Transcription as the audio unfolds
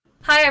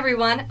Hi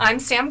everyone, I'm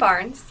Sam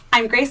Barnes.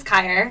 I'm Grace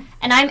Kyer.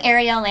 And I'm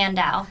Ariel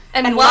Landau.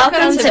 And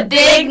welcome to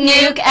Big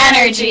Nuke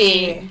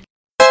Energy.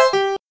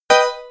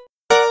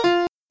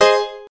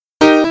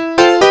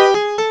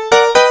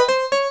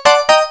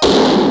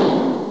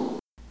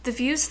 The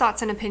views,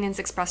 thoughts, and opinions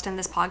expressed in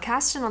this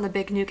podcast and on the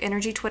Big Nuke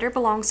Energy Twitter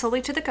belong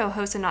solely to the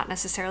co-hosts and not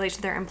necessarily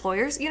to their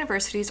employers,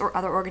 universities, or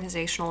other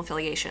organizational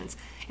affiliations.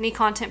 Any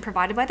content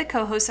provided by the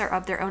co-hosts are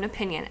of their own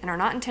opinion and are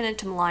not intended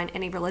to malign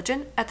any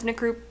religion, ethnic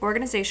group,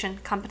 organization,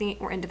 company,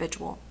 or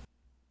individual.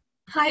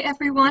 Hi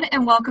everyone,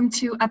 and welcome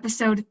to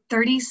episode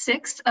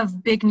 36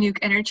 of Big Nuke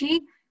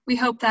Energy. We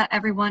hope that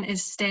everyone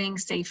is staying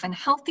safe and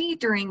healthy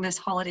during this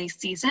holiday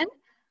season.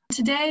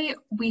 Today,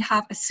 we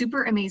have a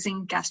super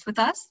amazing guest with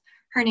us.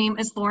 Her name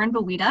is Lauren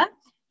Bawita.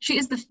 She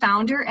is the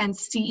founder and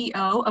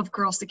CEO of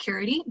Girl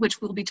Security, which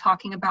we'll be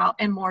talking about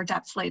in more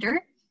depth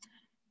later.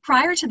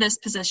 Prior to this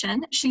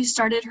position, she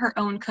started her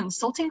own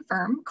consulting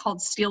firm called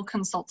Steel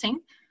Consulting,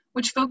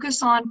 which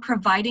focused on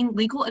providing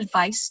legal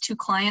advice to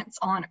clients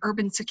on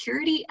urban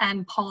security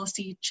and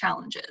policy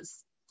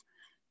challenges.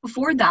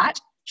 Before that,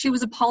 she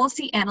was a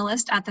policy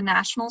analyst at the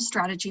National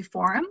Strategy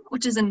Forum,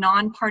 which is a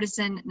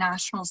nonpartisan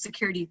national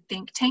security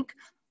think tank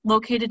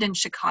located in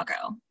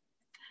Chicago.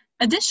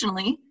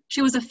 Additionally,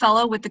 she was a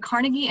fellow with the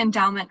Carnegie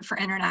Endowment for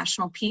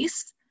International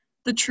Peace,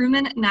 the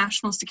Truman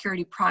National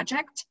Security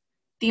Project,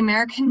 the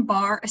American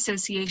Bar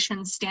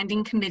Association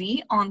Standing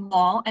Committee on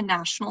Law and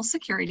National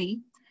Security,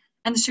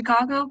 and the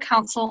Chicago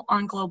Council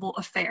on Global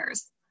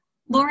Affairs.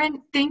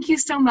 Lauren, thank you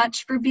so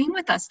much for being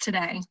with us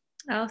today.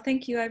 Oh,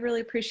 thank you. I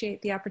really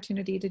appreciate the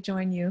opportunity to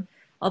join you.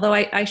 Although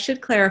I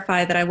should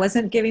clarify that I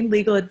wasn't giving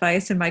legal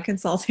advice in my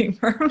consulting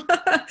firm.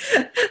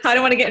 I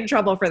don't want to get in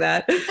trouble for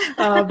that.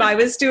 I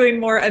was doing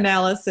more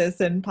analysis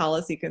and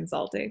policy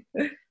consulting.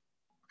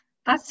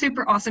 That's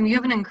super awesome. You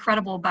have an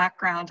incredible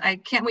background. I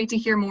can't wait to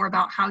hear more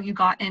about how you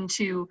got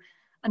into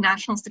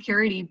national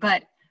security.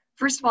 But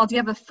first of all, do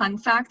you have a fun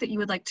fact that you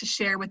would like to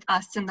share with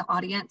us in the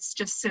audience,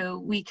 just so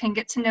we can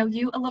get to know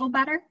you a little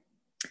better?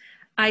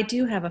 I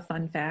do have a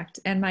fun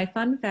fact. And my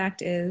fun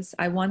fact is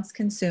I once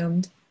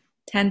consumed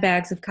 10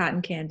 bags of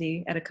cotton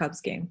candy at a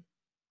Cubs game.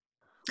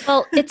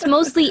 Well, it's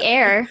mostly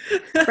air,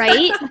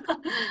 right?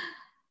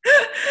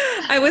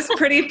 I was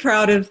pretty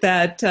proud of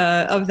that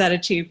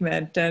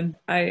achievement, and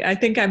I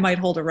think I might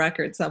hold a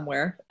record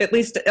somewhere, at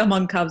least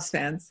among Cubs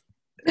fans.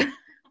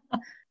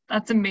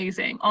 That's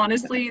amazing.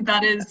 Honestly,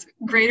 that is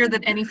greater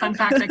than any fun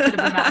fact I could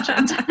have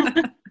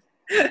imagined.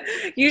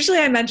 Usually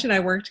I mention I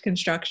worked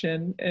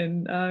construction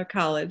in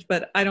college,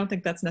 but I don't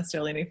think that's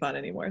necessarily any fun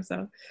anymore.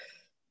 So.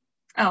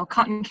 Oh,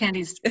 cotton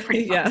candy's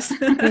pretty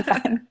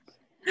fun.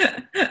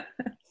 Yes.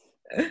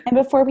 And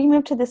before we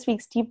move to this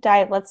week's deep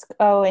dive, let's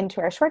go into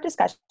our short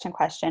discussion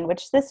question,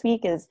 which this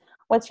week is,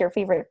 what's your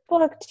favorite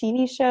book,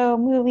 TV show,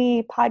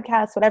 movie,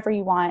 podcast, whatever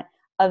you want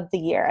of the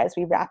year as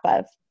we wrap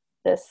up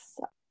this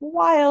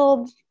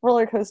wild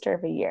roller coaster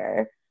of a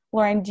year?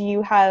 Lauren, do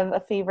you have a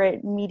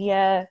favorite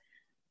media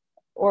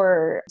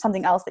or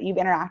something else that you've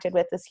interacted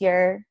with this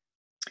year?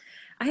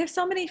 I have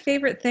so many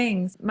favorite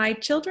things. My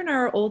children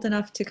are old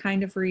enough to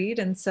kind of read,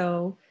 and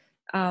so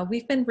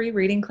we've been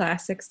rereading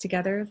classics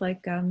together,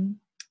 like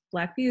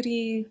Black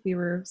Beauty. We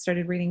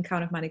started reading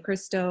Count of Monte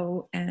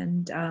Cristo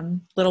and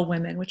Little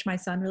Women, which my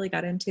son really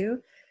got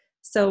into.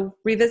 So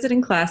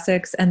revisiting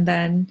classics, and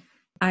then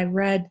I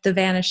read The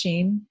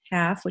Vanishing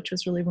Half, which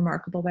was really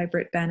remarkable by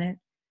Britt Bennett.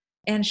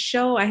 And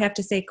show, I have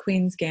to say,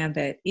 Queen's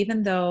Gambit.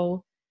 Even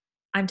though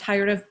I'm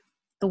tired of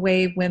the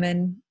way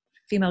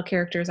female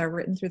characters are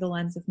written through the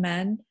lens of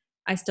men,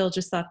 I still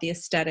just thought the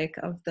aesthetic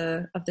of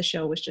the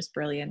show was just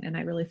brilliant, and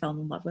I really fell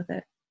in love with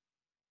it.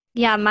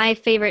 Yeah, my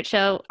favorite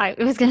show I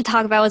was going to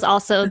talk about was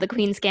also The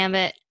Queen's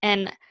Gambit,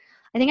 and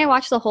I think I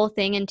watched the whole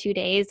thing in 2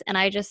 days, and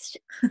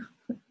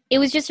it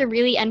was just a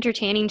really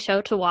entertaining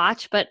show to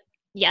watch. But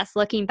yes,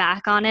 looking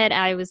back on it,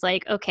 I was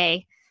like,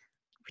 okay,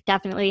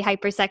 definitely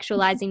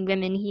hypersexualizing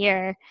women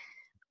here.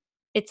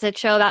 It's a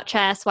show about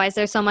chess. Why is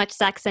there so much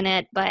sex in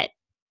it? But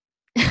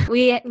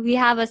we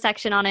have a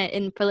section on it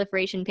in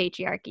Proliferation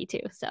Patriarchy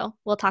too, so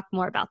we'll talk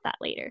more about that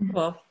later.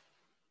 Cool.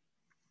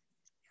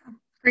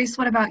 Grace,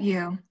 what about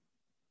you?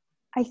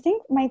 I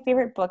think my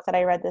favorite book that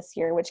I read this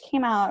year, which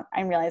came out,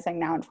 I'm realizing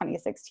now, in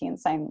 2016,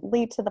 so I'm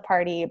late to the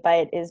party,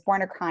 but is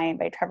Born a Crime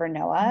by Trevor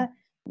Noah.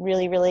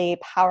 Really, really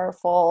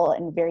powerful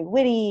and very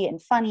witty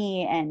and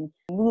funny and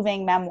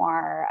moving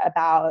memoir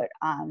about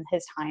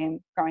his time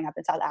growing up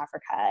in South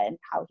Africa and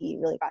how he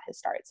really got his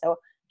start. So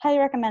highly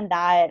recommend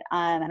that.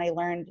 And I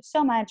learned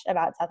so much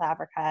about South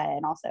Africa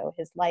and also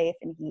his life,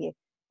 and he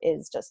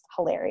is just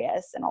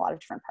hilarious in a lot of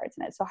different parts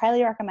in it. So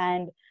highly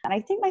recommend. And I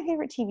think my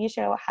favorite TV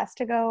show has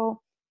to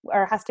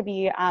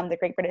be the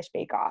Great British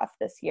Bake Off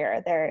this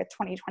year, their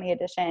 2020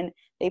 edition.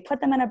 They put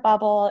them in a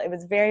bubble. It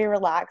was very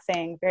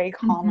relaxing, very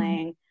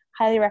calming.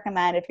 Mm-hmm. Highly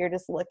recommend if you're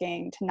just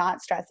looking to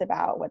not stress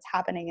about what's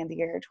happening in the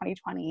year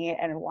 2020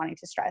 and wanting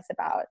to stress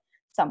about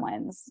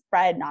someone's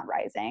bread not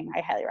rising. I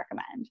highly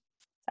recommend.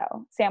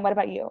 So, Sam, what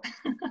about you?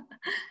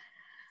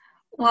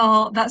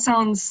 Well, that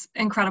sounds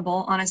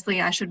incredible.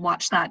 Honestly, I should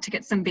watch that to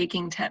get some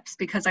baking tips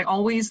because I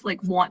always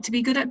like want to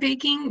be good at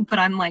baking, but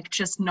I'm like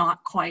just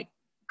not quite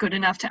good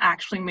enough to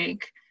actually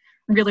make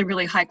really,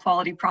 really high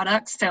quality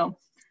products. So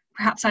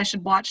perhaps I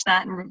should watch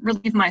that and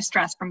relieve my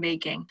stress from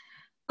baking.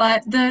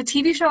 But the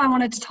TV show I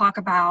wanted to talk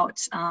about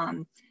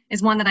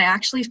is one that I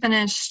actually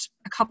finished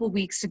a couple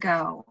weeks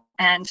ago.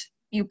 And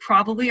you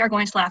probably are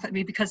going to laugh at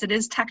me because it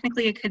is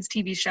technically a kids'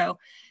 TV show.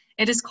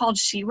 It is called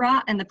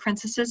She-Ra and the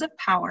Princesses of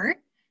Power,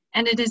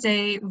 and it is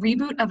a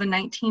reboot of a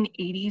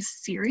 1980s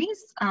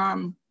series.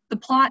 The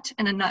plot,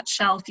 in a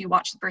nutshell, if you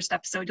watch the first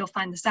episode, you'll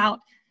find this out.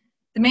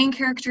 The main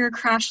character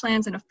crash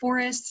lands in a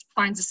forest,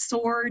 finds a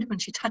sword. When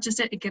she touches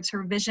it, it gives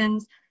her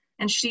visions,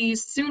 and she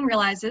soon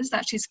realizes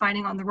that she's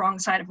fighting on the wrong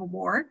side of a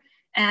war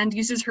and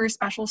uses her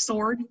special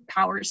sword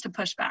powers to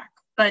push back.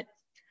 But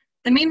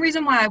the main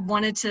reason why I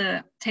wanted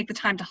to take the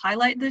time to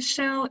highlight this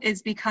show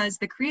is because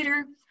the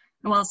creator,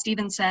 Noelle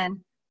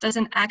Stevenson, does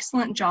an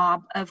excellent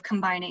job of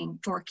combining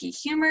dorky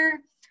humor,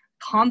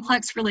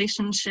 complex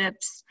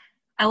relationships,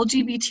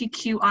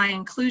 LGBTQI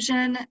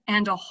inclusion,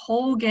 and a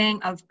whole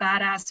gang of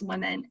badass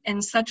women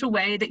in such a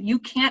way that you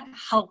can't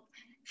help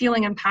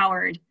feeling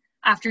empowered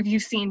after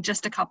you've seen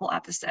just a couple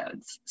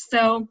episodes.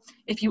 So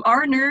if you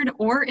are a nerd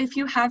or if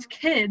you have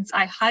kids,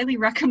 I highly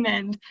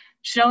recommend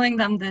showing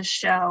them this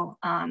show.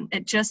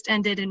 It just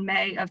ended in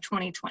May of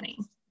 2020.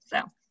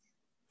 So,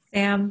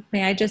 Sam,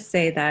 may I just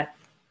say that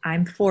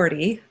I'm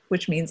 40,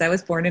 which means I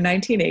was born in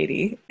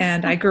 1980,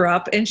 and I grew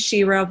up, and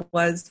She-Ra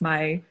was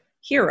my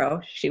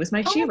hero. She was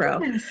my She-Ra.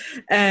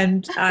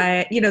 And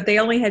they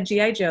only had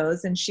G.I.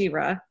 Joes and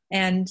She-Ra,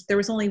 and there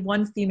was only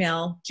one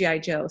female G.I.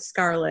 Joe,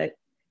 Scarlet.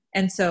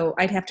 And so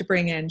I'd have to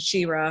bring in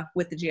She-Ra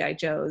with the G.I.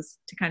 Joes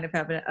to kind of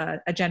have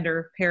a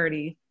gender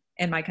parity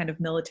in my kind of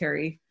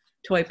military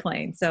toy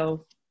plane.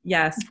 So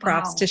yes,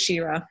 props to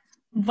She-Ra.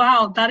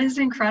 Wow, that is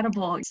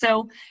incredible.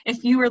 So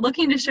if you were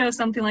looking to show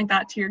something like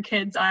that to your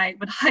kids, I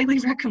would highly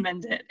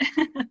recommend it.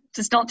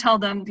 Just don't tell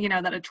them,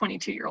 that a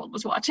 22-year-old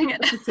was watching it.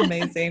 It's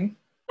amazing.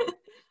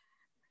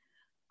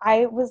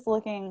 I was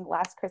looking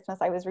last Christmas,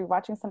 I was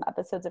rewatching some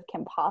episodes of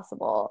Kim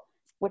Possible,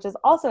 which is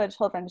also a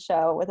children's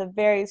show with a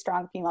very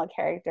strong female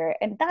character,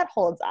 and that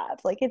holds up.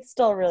 Like, it's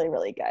still really,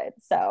 really good.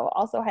 So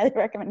also highly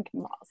recommend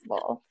Kim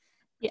Possible.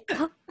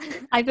 Yeah,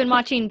 I've been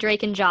watching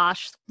Drake and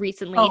Josh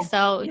recently,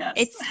 so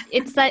yes.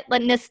 it's that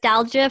like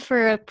nostalgia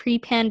for a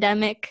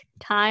pre-pandemic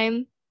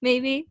time,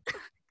 maybe.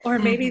 Or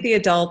maybe the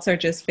adults are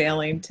just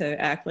failing to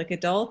act like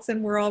adults,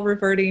 and we're all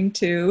reverting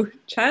to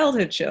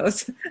childhood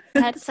shows.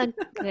 That's a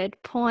good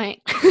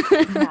point.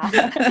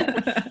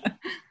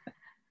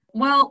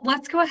 Well,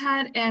 let's go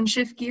ahead and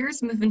shift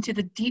gears, move into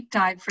the deep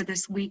dive for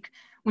this week,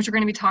 which we're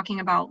going to be talking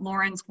about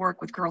Lauren's work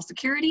with Girl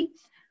Security.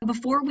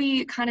 Before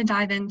we kind of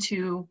dive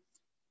into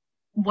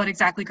what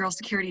exactly Girl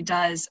Security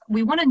does,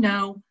 we want to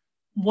know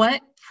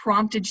what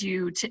prompted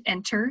you to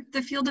enter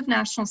the field of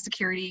national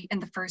security in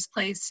the first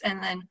place,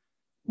 and then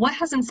what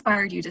has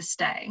inspired you to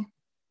stay?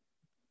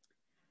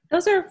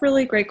 Those are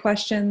really great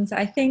questions.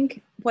 I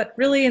think what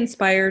really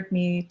inspired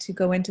me to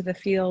go into the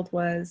field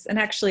was, and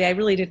actually I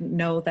really didn't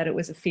know that it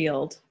was a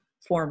field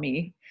for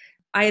me.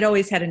 I had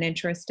always had an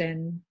interest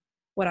in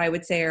what I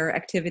would say are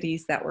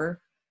activities that were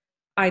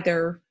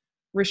either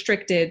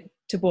restricted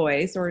to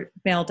boys or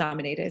male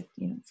dominated,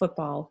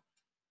 football,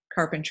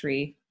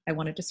 carpentry. I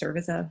wanted to serve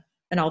as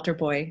an altar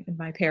boy in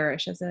my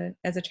parish as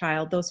a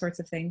child, those sorts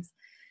of things.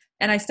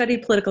 And I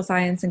studied political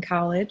science in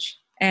college,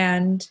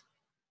 and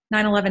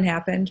 9/11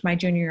 happened my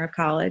junior year of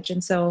college.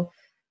 And so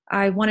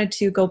I wanted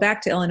to go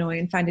back to Illinois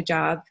and find a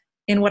job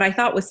in what I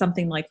thought was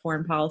something like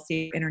foreign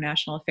policy,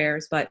 international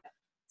affairs, but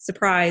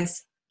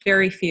surprise,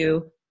 very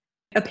few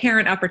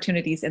apparent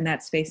opportunities in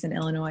that space in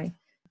Illinois.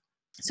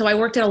 So I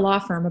worked at a law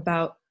firm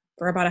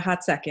for about a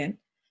hot second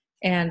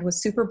and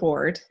was super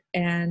bored.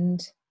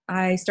 And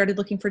I started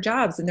looking for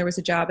jobs, and there was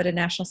a job at a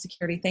national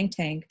security think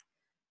tank.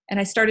 And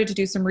I started to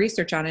do some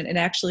research on it. It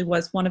actually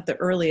was one of the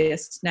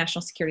earliest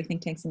national security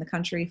think tanks in the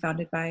country,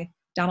 founded by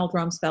Donald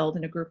Rumsfeld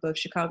and a group of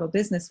Chicago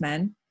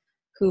businessmen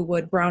who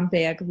would brown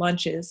bag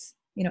lunches,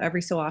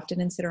 every so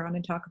often and sit around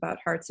and talk about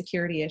hard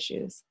security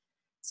issues.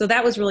 So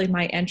that was really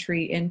my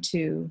entry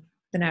into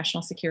the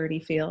national security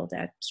field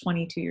at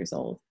 22 years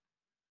old.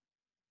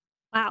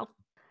 Wow.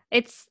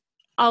 It's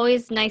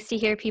always nice to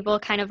hear people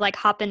kind of like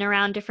hopping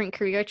around different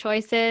career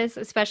choices,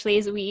 especially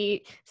as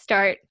we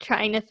start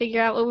trying to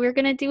figure out what we're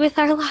going to do with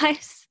our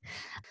lives.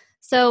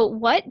 So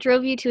what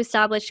drove you to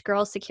establish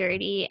Girl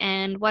Security,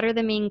 and what are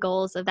the main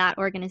goals of that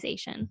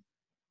organization?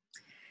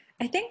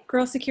 I think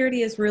Girl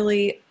Security is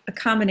really a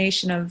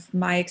combination of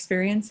my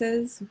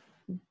experiences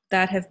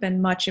that have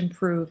been much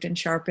improved and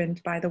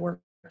sharpened by the work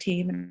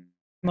team. And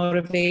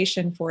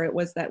motivation for it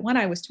was that when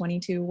I was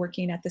 22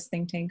 working at this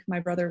think tank, my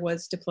brother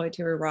was deployed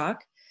to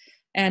Iraq.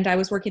 And I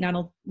was working on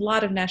a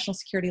lot of national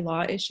security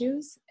law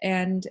issues.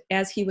 And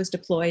as he was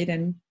deployed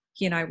and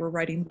he and I were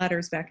writing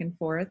letters back and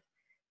forth,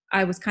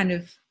 I was kind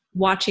of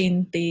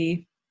watching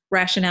the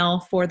rationale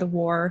for the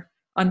war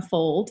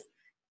unfold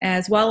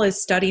as well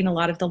as studying a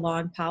lot of the law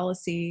and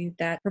policy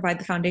that provide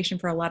the foundation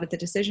for a lot of the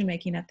decision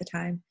making at the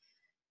time.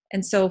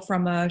 And so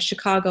from a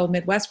Chicago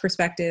Midwest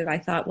perspective, I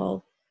thought,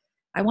 well,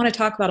 I want to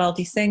talk about all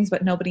these things,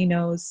 but nobody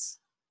knows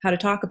how to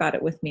talk about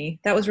it with me.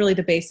 That was really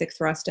the basic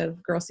thrust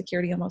of Girl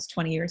Security almost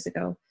 20 years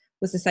ago,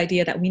 was this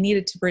idea that we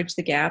needed to bridge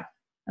the gap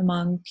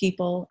among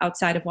people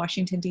outside of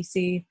Washington,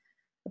 D.C.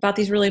 about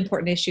these really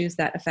important issues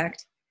that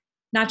affect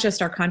not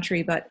just our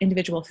country, but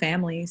individual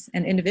families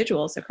and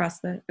individuals across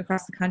the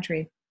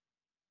country.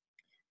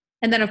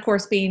 And then, of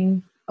course,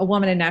 being a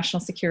woman in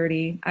national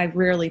security, I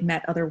rarely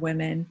met other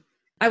women.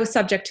 I was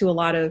subject to a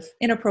lot of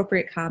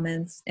inappropriate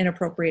comments,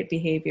 inappropriate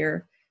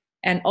behavior.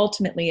 And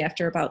ultimately,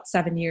 after about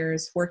 7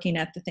 years working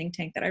at the think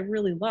tank that I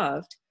really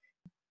loved,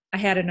 I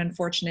had an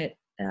unfortunate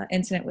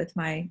incident with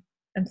my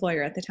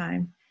employer at the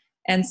time.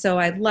 And so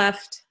I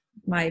left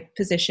my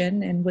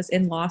position and was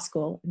in law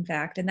school, in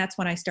fact. And that's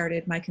when I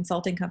started my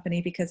consulting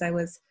company, because I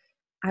was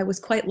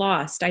quite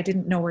lost. I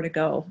didn't know where to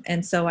go.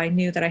 And so I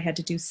knew that I had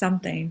to do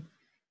something.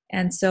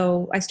 And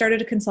so I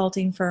started a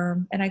consulting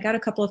firm, and I got a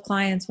couple of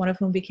clients, one of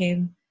whom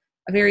became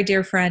a very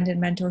dear friend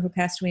and mentor who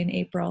passed away in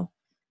April.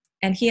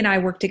 And he and I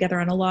worked together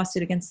on a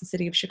lawsuit against the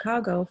city of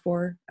Chicago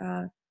for,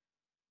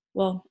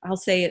 I'll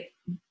say it,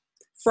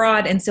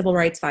 fraud and civil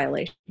rights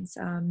violations.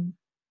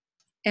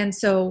 And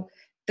so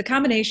the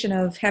combination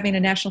of having a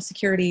national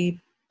security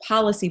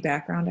policy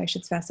background, I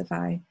should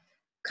specify,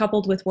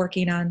 coupled with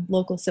working on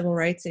local civil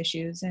rights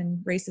issues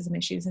and racism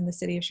issues in the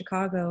city of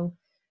Chicago,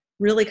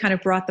 really kind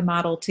of brought the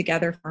model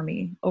together for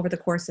me over the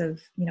course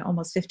of,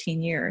 almost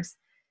 15 years.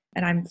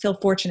 And I feel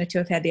fortunate to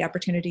have had the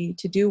opportunity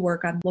to do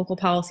work on local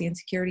policy and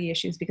security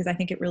issues, because I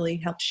think it really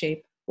helped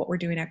shape what we're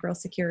doing at Girl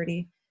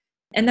Security.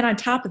 And then on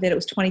top of it, it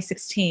was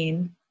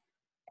 2016,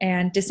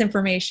 and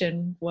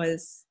disinformation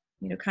was,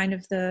 kind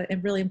of the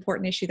really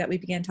important issue that we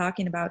began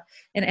talking about.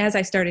 And as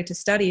I started to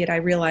study it, I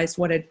realized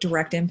what a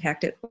direct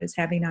impact it was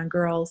having on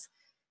girls.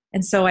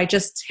 And so I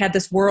just had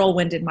this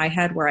whirlwind in my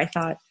head where I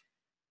thought,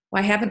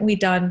 why haven't we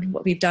done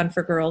what we've done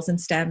for girls in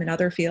STEM and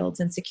other fields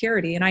in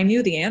security? And I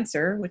knew the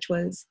answer, which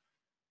was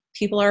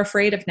people are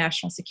afraid of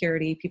national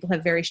security. People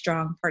have very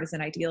strong partisan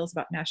ideals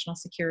about national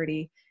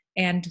security,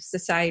 and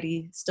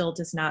society still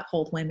does not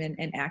hold women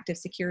in active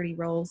security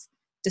roles,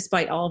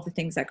 despite all of the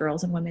things that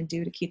girls and women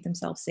do to keep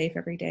themselves safe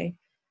every day.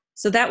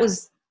 So that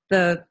was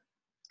the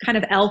kind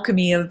of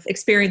alchemy of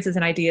experiences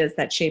and ideas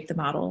that shaped the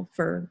model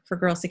for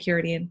Girl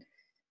Security. And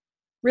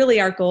really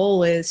our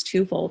goal is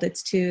twofold.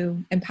 It's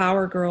to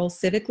empower girls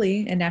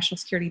civically in national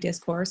security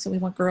discourse. So we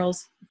want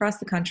girls across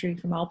the country,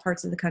 from all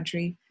parts of the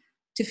country,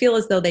 to feel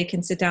as though they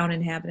can sit down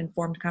and have an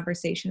informed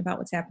conversation about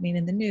what's happening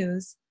in the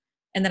news.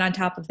 And then on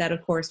top of that,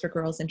 of course, for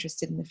girls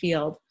interested in the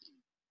field,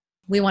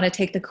 we want to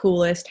take the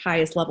coolest,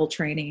 highest level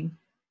training,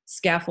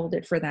 scaffold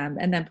it for them,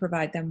 and then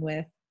provide them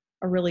with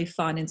a really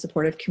fun and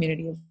supportive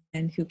community of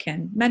men who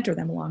can mentor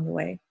them along the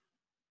way.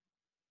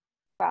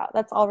 Wow,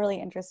 that's all really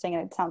interesting.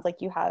 And it sounds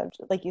like you have,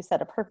 like you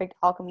said, a perfect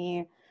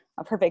alchemy,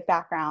 a perfect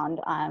background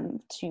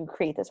to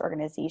create this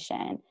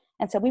organization.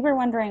 And so we were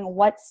wondering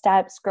what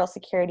steps Girl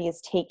Security is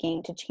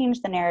taking to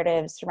change the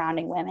narrative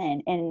surrounding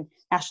women in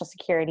national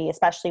security,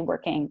 especially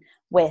working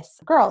with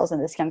girls in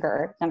this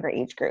younger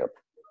age group.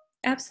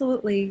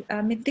 Absolutely.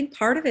 I think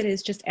part of it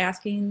is just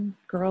asking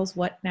girls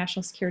what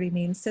national security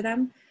means to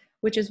them,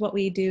 which is what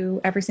we do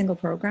every single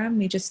program.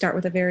 We just start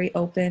with a very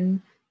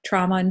open,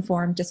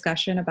 trauma-informed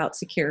discussion about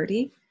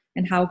security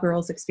and how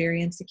girls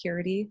experience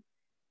security.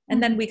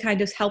 And then we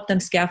kind of help them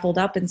scaffold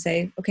up and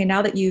say, okay,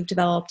 now that you've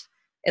developed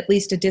at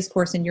least a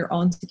discourse in your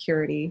own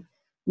security,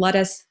 let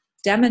us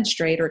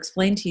demonstrate or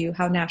explain to you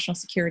how national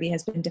security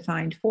has been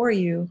defined for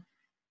you,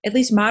 at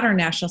least modern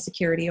national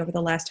security over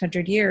the last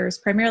 100 years,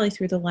 primarily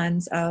through the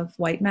lens of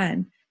white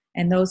men.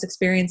 And those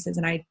experiences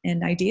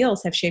and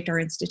ideals have shaped our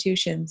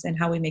institutions and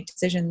how we make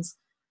decisions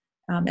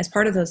as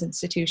part of those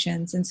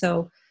institutions. And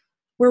so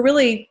we're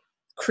really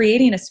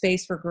creating a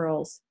space for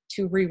girls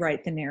to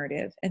rewrite the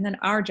narrative. And then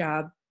our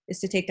job is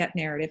to take that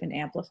narrative and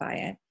amplify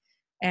it.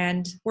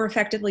 And we're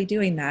effectively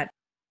doing that,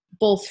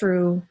 both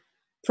through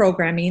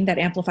programming that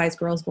amplifies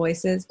girls'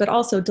 voices, but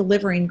also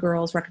delivering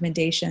girls'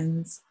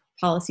 recommendations,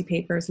 policy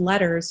papers,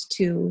 letters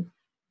to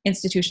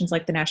institutions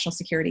like the National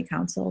Security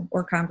Council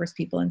or Congress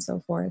people and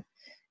so forth.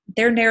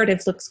 Their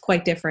narrative looks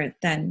quite different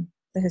than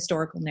the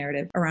historical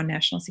narrative around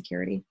national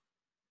security.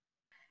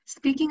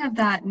 Speaking of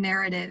that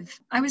narrative,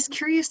 I was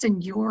curious,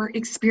 in your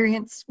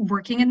experience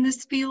working in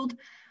this field,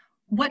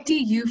 what do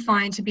you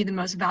find to be the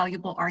most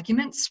valuable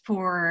arguments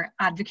for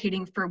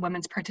advocating for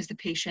women's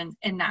participation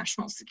in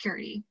national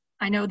security?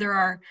 I know there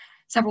are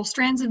several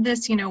strands of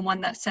this,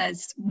 one that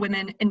says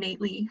women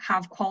innately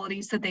have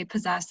qualities that they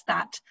possess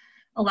that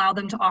allow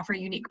them to offer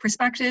unique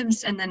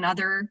perspectives, and then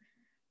other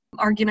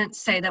arguments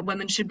say that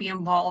women should be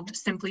involved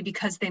simply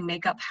because they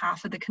make up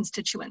half of the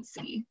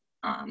constituency.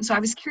 So I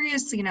was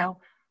curious,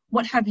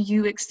 what have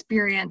you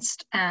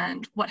experienced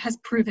and what has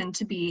proven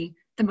to be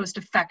the most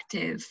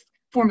effective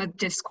form of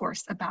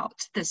discourse about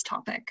this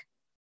topic?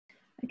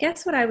 I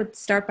guess what I would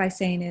start by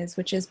saying is,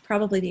 which is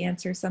probably the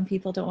answer some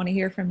people don't want to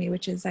hear from me,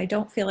 which is I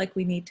don't feel like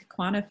we need to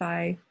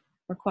quantify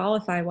or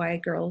qualify why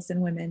girls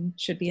and women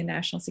should be in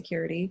national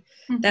security.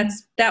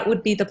 That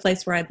would be the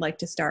place where I'd like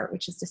to start,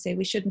 which is to say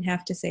we shouldn't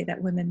have to say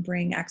that women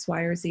bring X,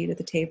 Y, or Z to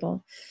the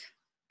table.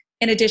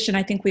 In addition,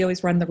 I think we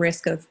always run the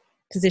risk of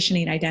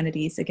positioning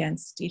identities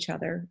against each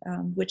other,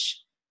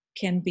 which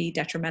can be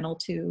detrimental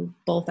to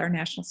both our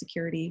national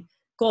security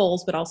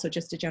goals, but also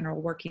just a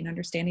general working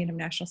understanding of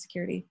national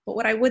security. But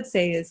what I would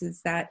say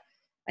is that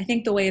I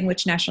think the way in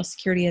which national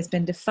security has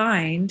been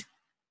defined,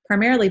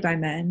 primarily by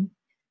men,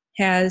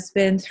 has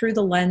been through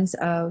the lens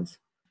of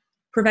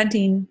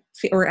preventing,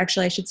 or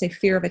actually I should say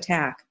fear of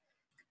attack,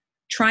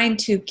 trying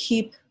to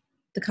keep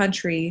the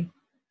country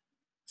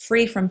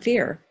free from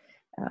fear.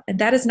 And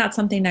that is not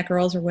something that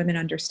girls or women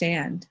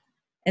understand.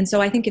 And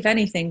so I think if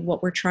anything,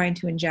 what we're trying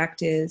to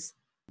inject is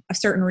a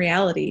certain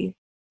reality,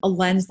 a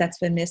lens that's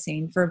been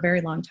missing for a very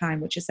long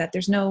time, which is that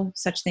there's no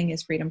such thing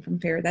as freedom from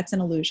fear. That's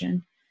an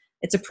illusion.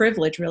 It's a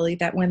privilege, really,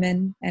 that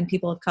women and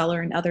people of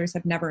color and others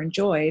have never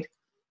enjoyed.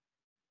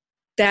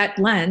 That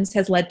lens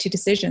has led to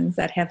decisions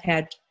that have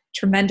had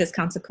tremendous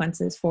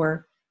consequences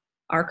for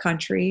our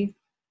country,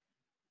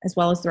 as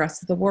well as the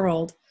rest of the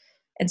world.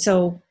 And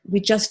so we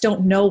just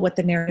don't know what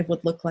the narrative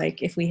would look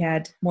like if we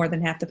had more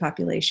than half the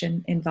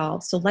population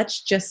involved. So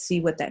let's just see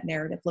what that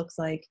narrative looks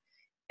like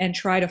and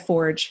try to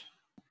forge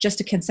just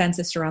a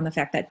consensus around the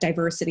fact that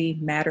diversity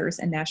matters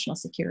in national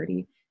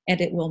security, and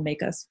it will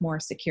make us more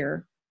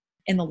secure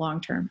in the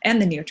long term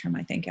and the near term,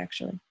 I think,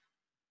 actually.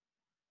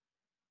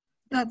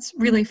 That's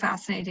really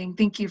fascinating.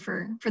 Thank you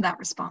for that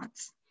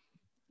response.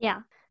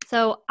 Yeah.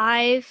 So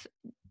I've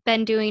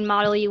been doing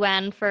Model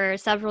UN for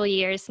several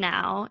years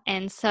now.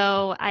 And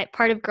so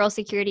part of Girl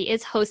Security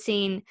is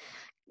hosting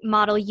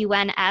Model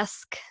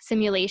UN-esque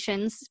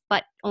simulations,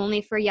 but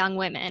only for young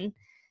women.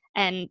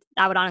 And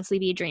that would honestly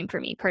be a dream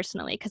for me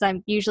personally, because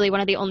I'm usually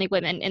one of the only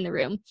women in the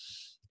room.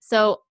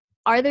 So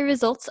are the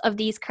results of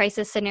these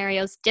crisis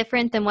scenarios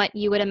different than what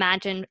you would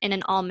imagine in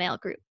an all-male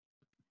group?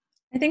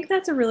 I think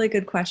that's a really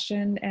good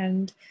question.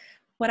 And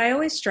what I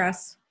always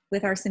stress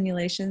with our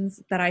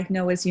simulations that I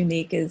know is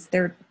unique is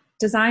they're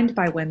designed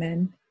by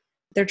women,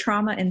 they're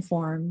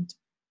trauma-informed,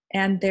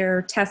 and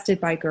they're tested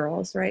by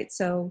girls, right?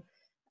 So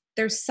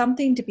there's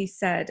something to be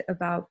said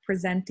about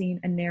presenting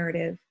a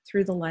narrative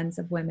through the lens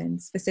of women,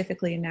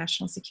 specifically in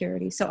national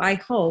security. So I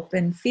hope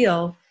and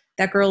feel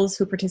that girls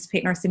who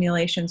participate in our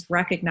simulations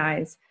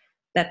recognize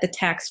that the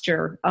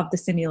texture of the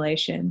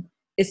simulation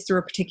is through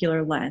a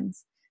particular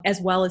lens,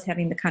 as well as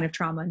having the kind of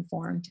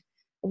trauma-informed.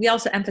 We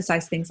also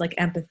emphasize things like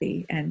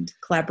empathy and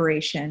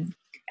collaboration,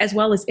 as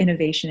well as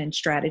innovation and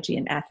strategy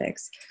and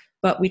ethics.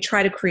 But we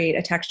try to create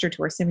a texture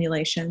to our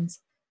simulations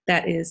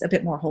that is a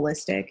bit more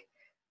holistic.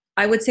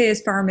 I would say,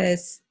 as far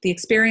as the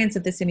experience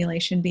of the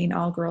simulation being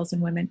all girls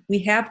and women, we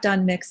have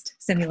done mixed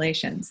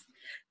simulations.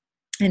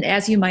 And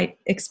as you might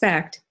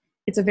expect,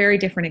 it's a very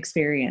different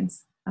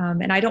experience.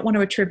 And I don't want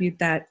to attribute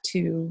that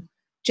to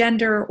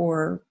gender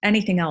or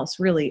anything else,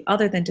 really,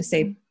 other than to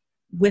say,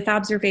 with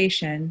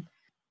observation,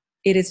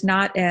 it is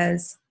not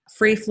as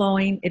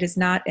free-flowing, it is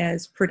not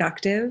as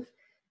productive,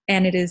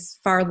 and it is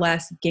far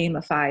less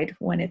gamified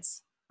when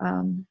it's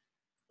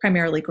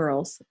primarily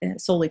girls,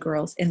 solely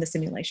girls in the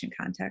simulation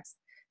context.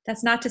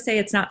 That's not to say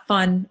it's not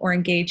fun or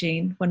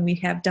engaging when we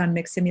have done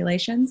mixed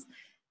simulations.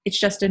 It's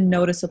just a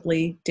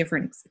noticeably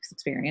different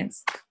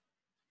experience.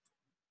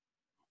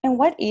 And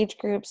what age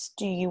groups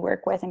do you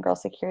work with in Girl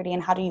Security,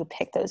 and how do you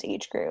pick those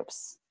age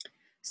groups?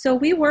 So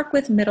we work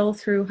with middle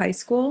through high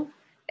school,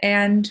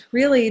 and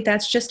really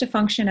that's just a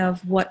function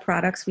of what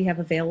products we have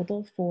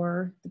available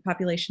for the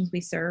populations we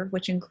serve,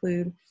 which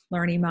include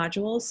learning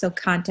modules, so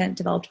content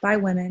developed by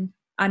women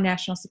on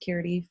national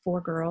security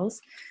for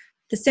girls.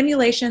 The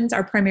simulations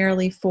are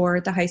primarily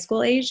for the high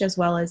school age, as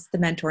well as the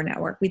mentor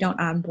network. We don't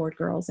onboard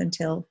girls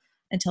until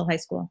high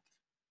school,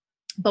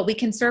 but we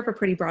can serve a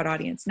pretty broad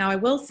audience. Now, I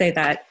will say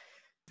that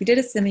we did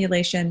a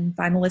simulation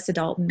by Melissa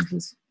Dalton,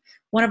 who's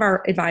one of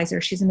our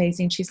advisors. She's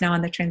amazing. She's now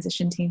on the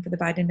transition team for the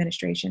Biden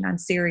administration on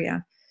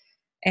Syria.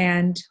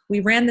 And we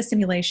ran the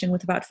simulation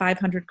with about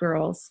 500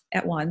 girls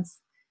at once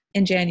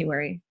in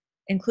January,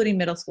 including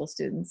middle school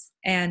students.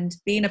 And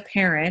being a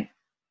parent,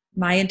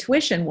 my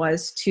intuition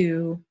was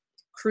to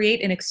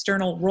create an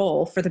external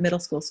role for the middle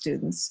school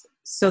students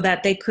so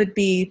that they could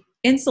be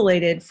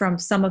insulated from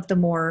some of the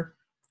more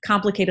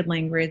complicated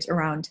language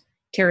around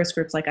terrorist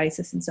groups like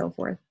ISIS and so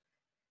forth.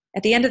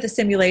 At the end of the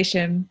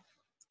simulation,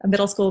 a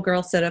middle school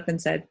girl stood up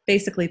and said,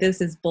 basically, this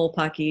is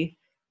bullpucky.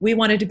 We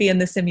wanted to be in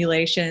the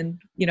simulation.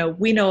 You know,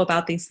 we know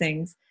about these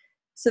things.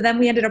 So then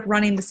we ended up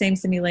running the same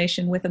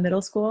simulation with a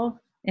middle school,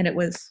 and it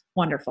was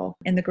wonderful.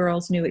 And the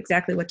girls knew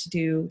exactly what to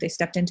do. They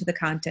stepped into the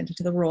content,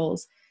 into the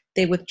roles.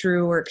 They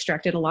withdrew or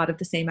extracted a lot of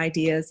the same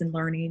ideas and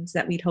learnings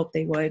that we'd hoped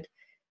they would.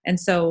 And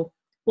so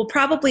we'll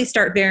probably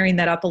start varying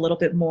that up a little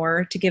bit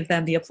more to give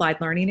them the applied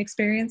learning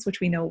experience,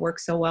 which we know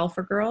works so well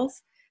for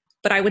girls.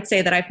 But I would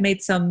say that I've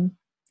made some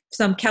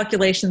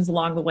calculations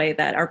along the way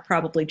that are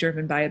probably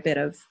driven by a bit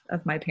of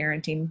my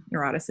parenting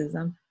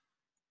neuroticism.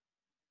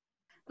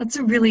 That's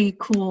a really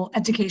cool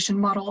education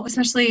model,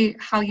 especially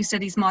how you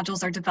said these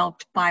modules are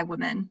developed by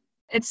women.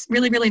 It's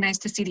really, really nice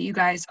to see that you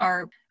guys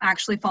are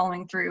actually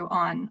following through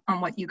on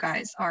what you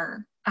guys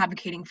are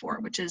advocating for,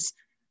 which is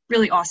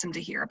really awesome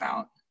to hear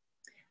about.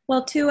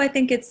 Well, too, I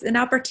think it's an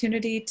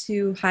opportunity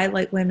to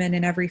highlight women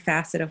in every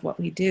facet of what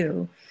we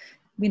do.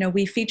 You know,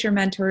 we feature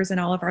mentors in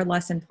all of our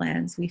lesson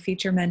plans. We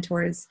feature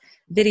mentors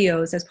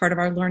videos as part of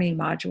our learning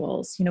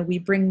modules. You know, we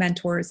bring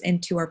mentors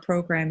into our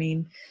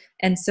programming.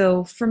 And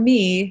so for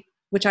me,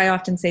 which I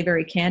often say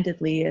very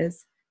candidly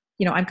is,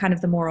 you know, I'm kind of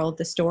the moral of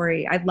the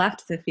story. I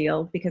left the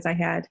field because I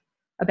had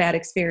a bad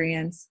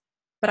experience,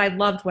 but I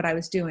loved what I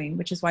was doing,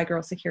 which is why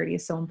girl security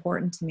is so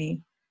important to me.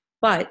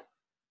 But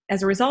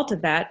as a result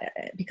of that,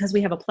 because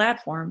we have a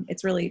platform,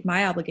 it's really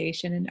my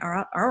obligation and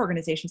our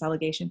organization's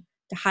obligation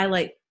to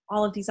highlight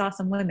all of these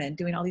awesome women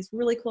doing all these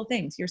really cool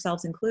things,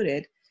 yourselves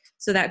included,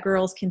 so that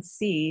girls can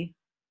see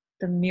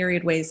the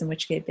myriad ways in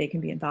which they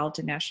can be involved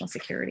in national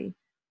security.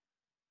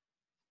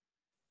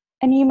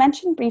 And you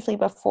mentioned briefly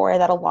before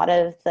that a lot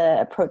of the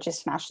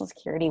approaches to national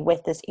security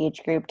with this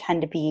age group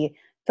tend to be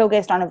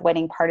focused on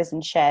avoiding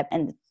partisanship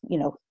and, you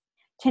know,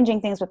 tinging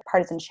things with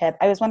partisanship.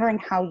 I was wondering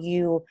how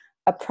you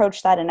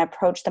approach that and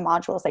approach the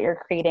modules that you're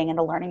creating and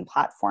the learning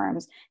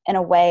platforms in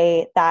a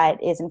way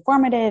that is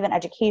informative and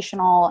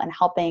educational and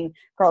helping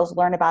girls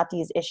learn about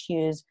these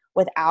issues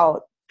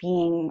without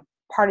being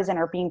partisan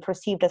or being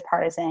perceived as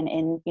partisan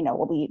in, you know,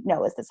 what we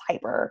know as this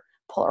hyper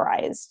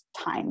polarized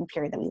time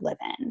period that we live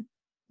in.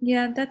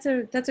 Yeah, that's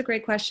a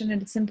great question,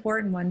 and it's an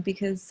important one,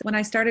 because when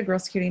I started Girl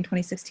Security in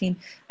 2016,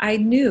 I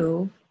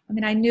knew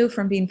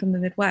from being from the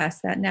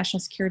Midwest that national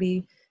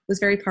security was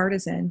very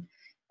partisan.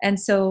 And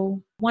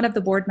so one of the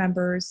board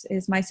members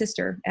is my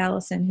sister,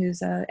 Allison,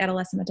 who's an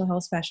adolescent mental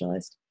health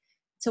specialist.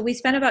 So we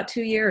spent about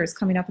 2 years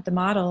coming up with a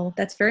model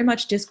that's very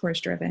much discourse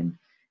driven,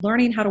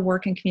 learning how to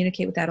work and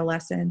communicate with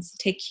adolescents,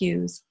 take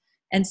cues.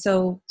 And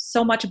so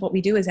much of what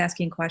we do is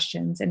asking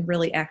questions and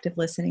really active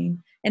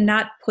listening and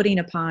not putting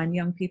upon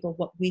young people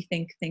what we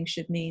think things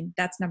should mean.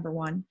 That's number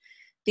one.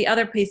 The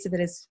other piece of it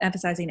is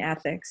emphasizing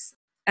ethics.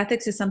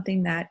 Ethics is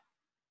something that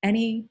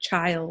any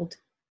child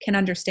can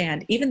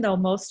understand, even though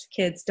most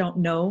kids don't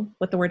know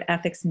what the word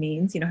ethics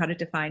means, you know, how to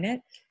define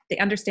it. They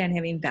understand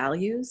having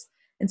values.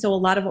 And so a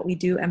lot of what we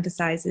do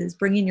emphasizes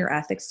bringing your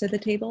ethics to the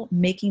table,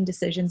 making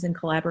decisions and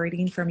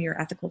collaborating from your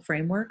ethical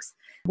frameworks,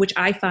 which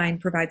I find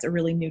provides a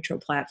really neutral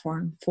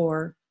platform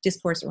for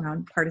discourse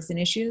around partisan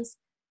issues.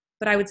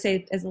 But I would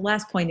say as the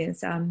last point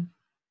is,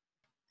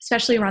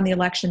 especially around the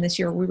election this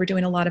year, we were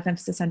doing a lot of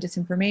emphasis on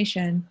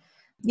disinformation.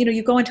 You know,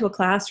 you go into a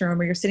classroom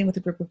or you're sitting with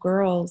a group of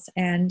girls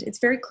and it's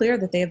very clear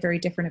that they have very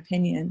different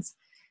opinions.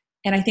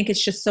 And I think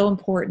it's just so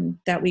important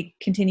that we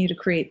continue to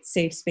create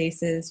safe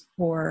spaces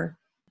for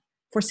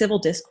civil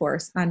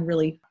discourse on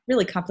really,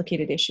 really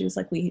complicated issues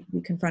like we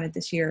confronted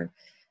this year.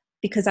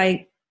 Because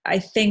I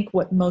think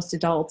what most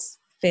adults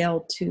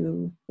fail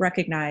to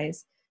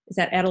recognize is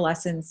that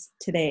adolescents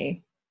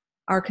today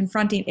are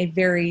confronting a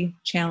very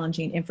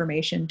challenging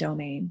information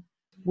domain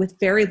with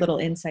very little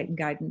insight and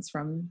guidance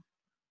from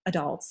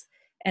adults.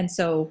 And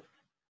so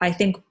I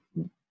think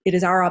it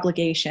is our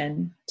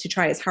obligation to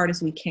try as hard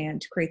as we can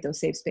to create those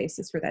safe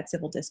spaces for that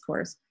civil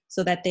discourse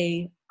so that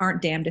they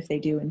aren't damned if they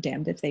do and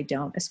damned if they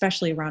don't,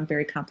 especially around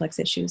very complex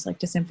issues like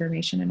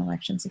disinformation and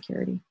election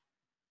security.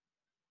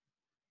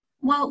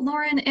 Well,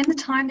 Lauren, in the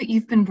time that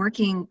you've been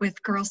working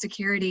with Girl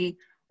Security,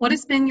 what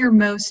has been your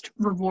most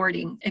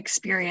rewarding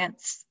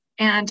experience?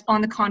 And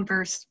on the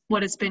converse,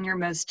 what has been your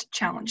most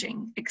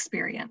challenging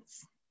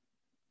experience?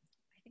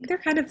 I think they're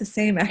kind of the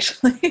same,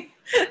 actually.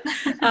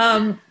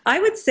 I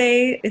would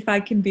say, if I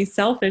can be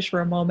selfish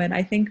for a moment,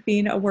 I think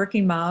being a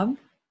working mom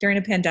during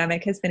a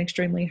pandemic has been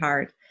extremely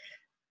hard.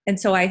 And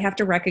so I have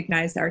to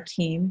recognize our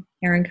team: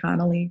 Erin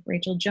Connolly,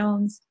 Rachel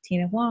Jones,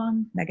 Tina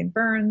Wong, Megan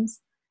Burns,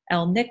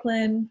 Elle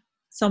Nicklin,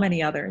 so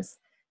many others.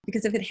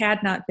 Because if it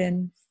had not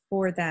been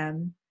for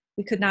them,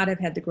 we could not have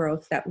had the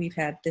growth that we've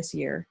had this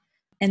year.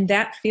 And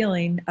that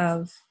feeling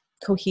of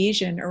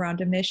cohesion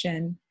around a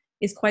mission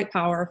is quite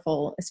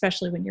powerful,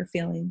 especially when you're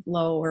feeling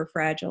low or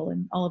fragile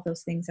and all of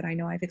those things that I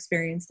know I've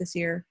experienced this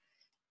year.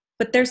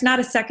 But there's not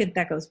a second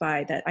that goes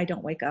by that I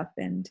don't wake up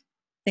and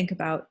think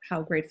about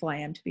how grateful I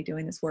am to be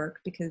doing this work,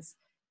 because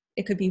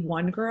it could be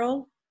one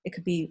girl, it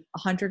could be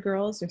 100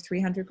 girls or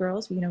 300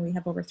 girls. We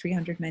have over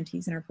 300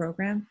 mentees in our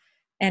program,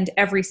 and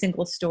every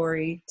single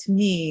story to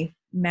me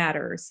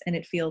matters, and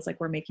it feels like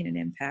we're making an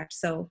impact.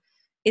 So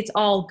it's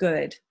all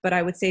good, but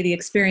I would say the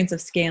experience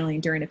of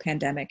scaling during a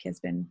pandemic has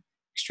been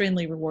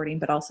extremely rewarding,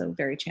 but also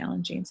very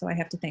challenging. So I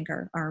have to thank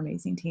our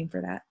amazing team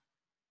for that.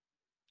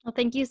 Well,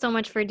 thank you so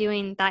much for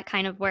doing that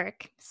kind of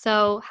work.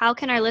 So how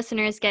can our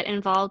listeners get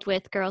involved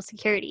with Girl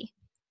Security?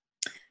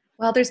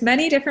 Well, there's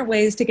many different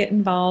ways to get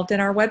involved,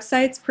 and our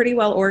website's pretty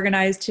well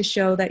organized to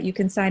show that you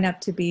can sign up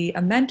to be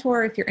a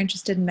mentor if you're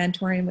interested in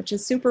mentoring, which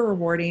is super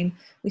rewarding.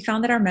 We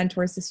found that our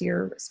mentors this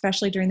year,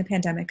 especially during the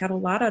pandemic, got a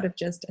lot out of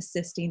just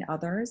assisting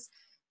others.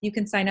 You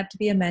can sign up to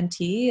be a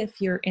mentee if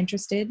you're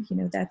interested.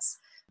 That's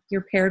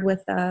You're paired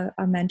with a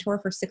mentor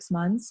for 6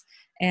 months,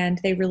 and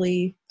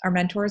our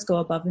mentors go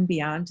above and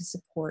beyond to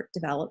support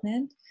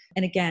development.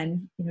 And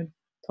again,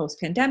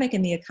 post-pandemic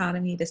and the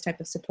economy, this type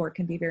of support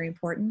can be very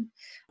important.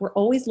 We're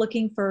always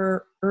looking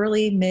for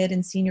early, mid,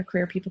 and senior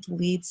career people to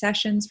lead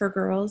sessions for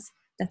girls.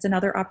 That's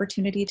another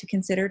opportunity to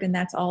consider, and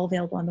that's all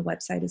available on the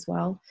website as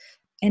well.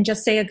 And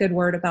just say a good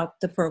word about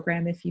the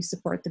program if you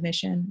support the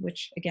mission,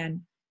 which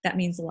again, that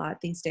means a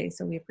lot these days.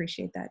 So we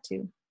appreciate that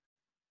too.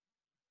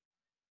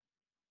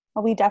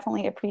 Well, we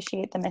definitely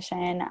appreciate the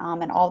mission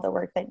and all the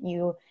work that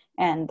you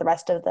and the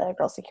rest of the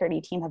Girl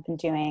Security team have been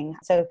doing.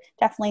 So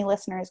definitely,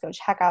 listeners, go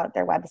check out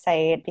their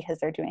website because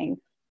they're doing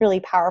really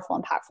powerful,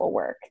 impactful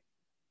work.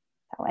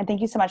 So, and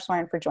thank you so much,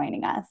 Lauren, for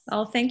joining us.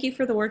 Oh, thank you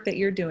for the work that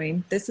you're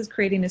doing. This is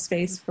creating a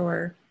space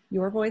for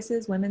your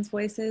voices, women's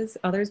voices,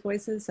 others'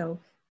 voices. So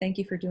thank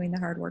you for doing the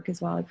hard work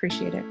as well. I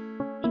appreciate it.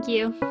 Thank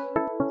you.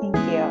 Thank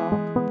you.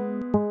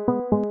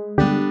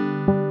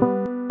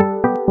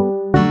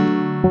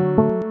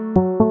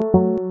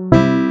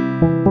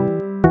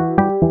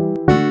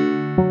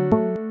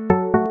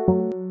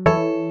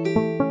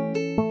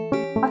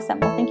 Awesome.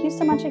 Well, thank you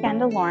so much again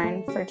to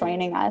Lauren for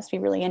joining us. We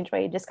really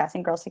enjoyed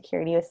discussing girl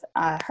security with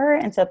her.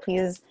 And so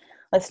please,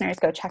 listeners,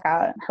 go check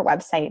out her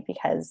website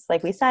because,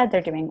 like we said,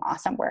 they're doing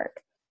awesome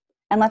work.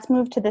 And let's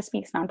move to this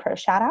week's Non-Pro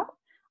Shoutout.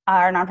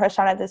 Our Non-Pro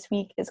Shoutout this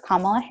week is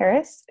Kamala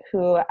Harris,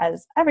 who,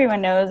 as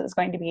everyone knows, is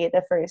going to be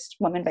the first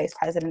woman vice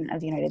president of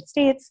the United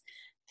States,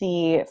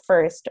 the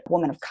first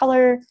woman of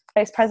color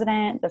vice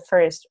president, the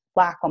first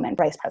Black woman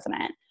vice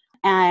president.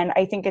 And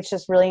I think it's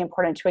just really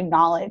important to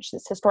acknowledge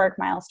this historic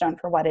milestone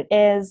for what it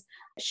is.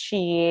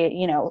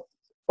 She,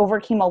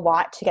 overcame a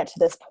lot to get to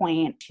this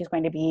point. She's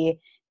going to be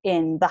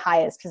in the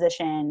highest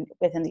position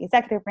within the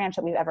executive branch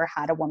that we've ever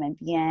had a woman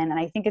be in. And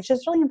I think it's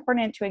just really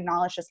important to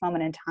acknowledge this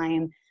moment in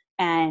time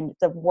and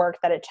the work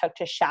that it took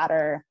to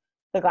shatter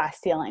the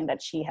glass ceiling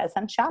that she has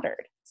since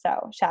shattered.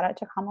 So shout out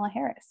to Kamala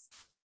Harris.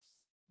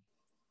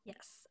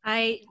 Yes,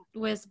 I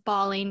was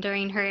bawling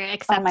during her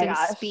acceptance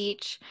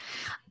speech,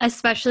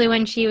 especially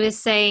when she was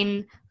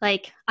saying,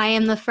 like, I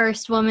am the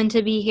first woman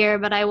to be here,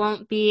 but I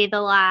won't be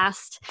the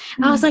last.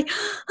 I was like,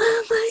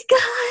 oh my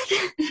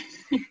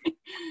God.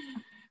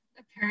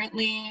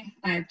 Apparently,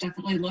 I've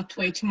definitely looked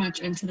way too much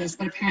into this,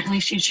 but apparently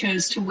she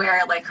chose to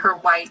wear like her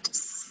white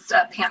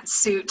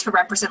pantsuit to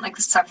represent like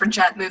the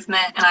suffragette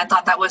movement. And I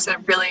thought that was a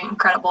really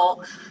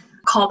incredible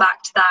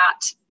callback to that.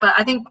 But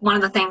I think one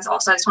of the things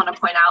also I just want to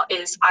point out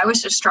is I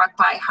was just struck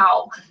by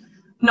how,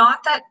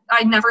 not that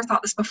I never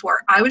thought this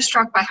before, I was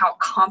struck by how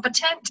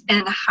competent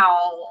and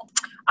how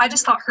I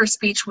just thought her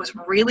speech was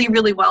really,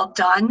 really well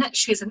done.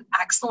 She's an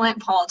excellent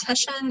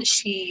politician.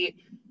 She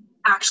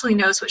actually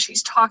knows what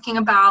she's talking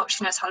about.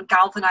 She knows how to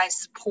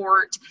galvanize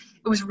support.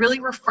 It was really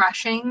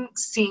refreshing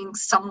seeing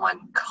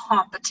someone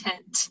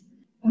competent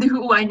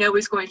who I know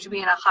is going to be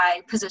in a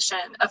high position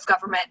of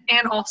government,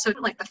 and also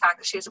like the fact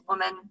that she is a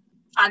woman.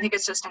 I think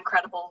it's just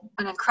incredible,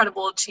 an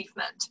incredible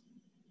achievement.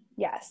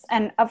 Yes.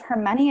 And of her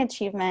many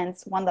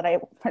achievements, one that I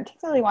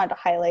particularly wanted to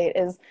highlight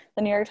is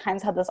the New York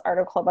Times had this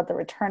article about the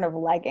return of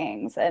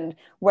leggings and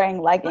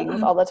wearing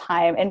leggings all the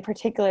time, in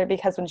particular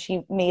because when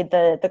she made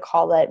the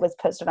call that was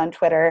posted on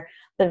Twitter,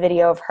 the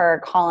video of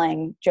her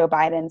calling Joe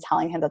Biden,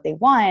 telling him that they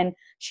won,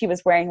 she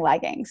was wearing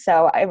leggings.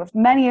 So I have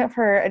many of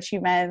her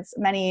achievements,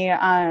 many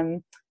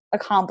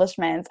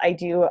accomplishments. I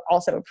do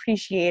also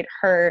appreciate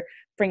her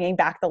bringing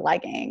back the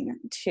legging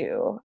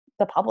to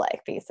the public,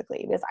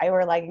 basically, because I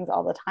wear leggings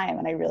all the time,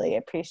 and I really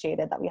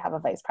appreciated that we have a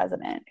vice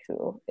president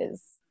who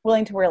is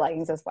willing to wear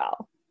leggings as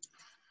well.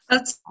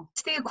 That's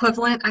the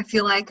equivalent, I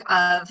feel like,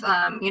 of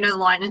the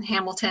line in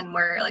Hamilton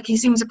where like he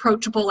seems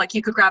approachable, like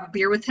you could grab a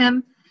beer with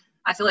him.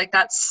 I feel like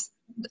that's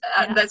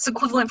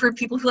equivalent for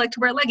people who like to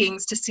wear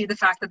leggings, to see the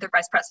fact that their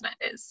vice president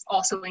is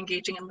also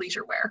engaging in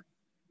leisure wear.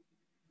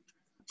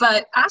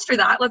 But after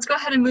that, let's go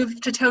ahead and move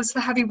to Toast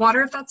the Heavy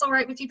Water, if that's all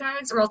right with you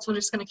guys, or else we're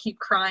just going to keep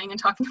crying and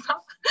talking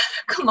about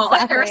Kamala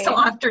Harris all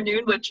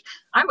afternoon, which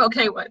I'm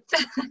okay with.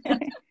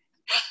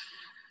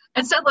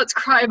 Instead, let's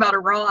cry about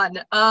Iran.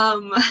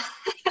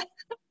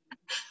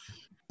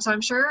 So I'm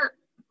sure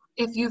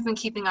if you've been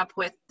keeping up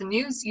with the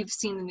news, you've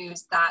seen the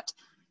news that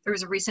there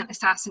was a recent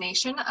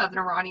assassination of an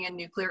Iranian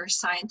nuclear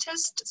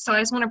scientist. So I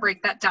just want to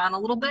break that down a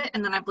little bit,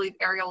 and then I believe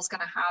Ariel's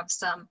going to have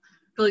some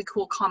really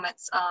cool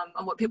comments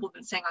on what people have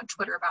been saying on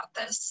Twitter about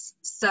this.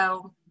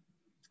 So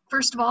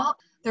first of all,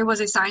 there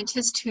was a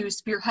scientist who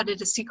spearheaded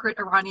a secret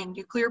Iranian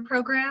nuclear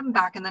program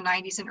back in the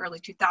 90s and early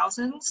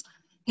 2000s.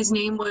 His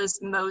name was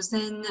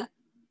Mohsen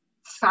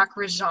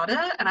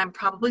Fakhrizadeh, and I'm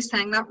probably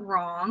saying that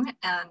wrong,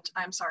 and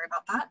I'm sorry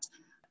about that.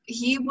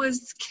 He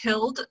was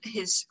killed,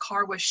 his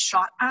car was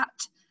shot at,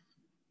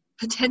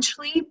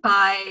 potentially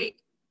by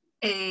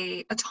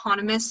an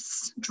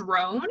autonomous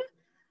drone.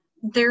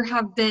 There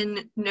have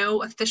been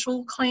no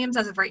official claims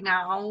as of right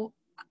now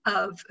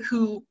of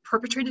who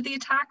perpetrated the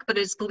attack, but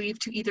it is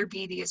believed to either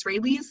be the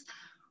Israelis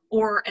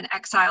or an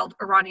exiled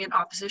Iranian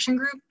opposition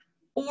group,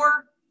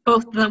 or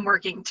both of them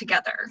working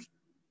together.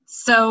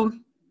 So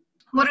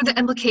what are the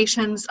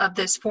implications of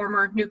this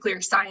former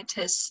nuclear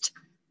scientist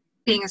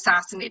being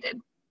assassinated?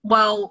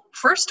 Well,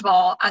 first of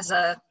all, as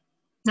a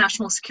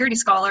national security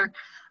scholar,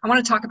 I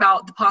want to talk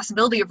about the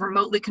possibility of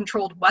remotely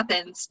controlled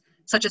weapons,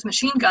 such as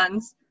machine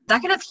guns,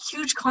 that can have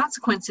huge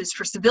consequences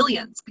for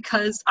civilians,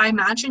 because I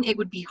imagine it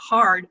would be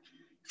hard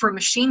for a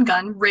machine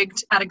gun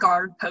rigged at a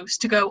guard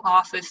post to go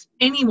off if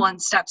anyone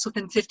steps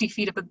within 50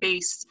 feet of a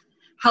base.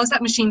 How's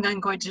that machine gun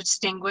going to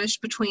distinguish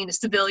between a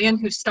civilian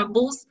who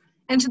stumbles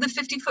into the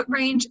 50-foot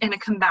range and a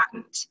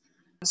combatant?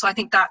 So I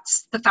think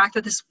that's the fact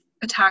that this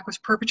attack was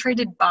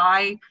perpetrated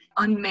by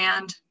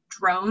unmanned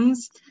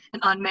drones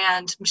and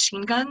unmanned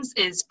machine guns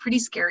is pretty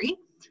scary.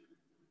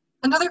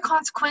 Another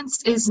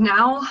consequence is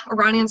now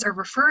Iranians are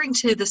referring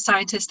to the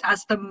scientist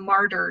as the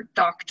martyr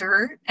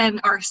doctor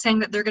and are saying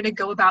that they're going to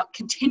go about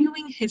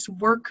continuing his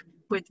work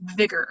with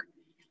vigor.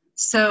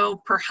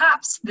 So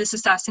perhaps this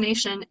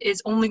assassination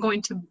is only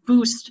going to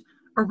boost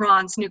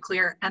Iran's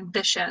nuclear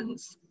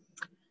ambitions.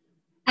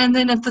 And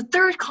then the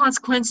third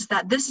consequence is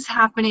that this is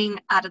happening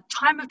at a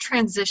time of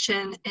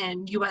transition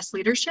in US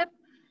leadership,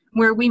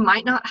 where we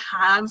might not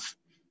have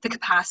the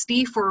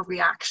capacity for a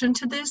reaction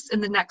to this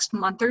in the next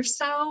month or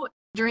so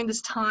during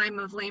this time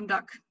of lame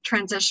duck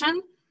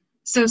transition.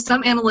 So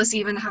some analysts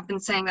even have been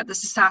saying that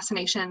this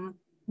assassination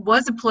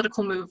was a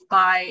political move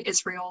by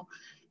Israel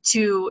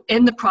to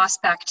end the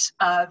prospect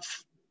of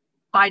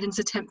Biden's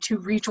attempt to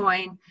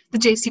rejoin the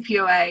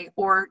JCPOA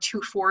or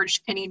to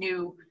forge any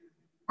new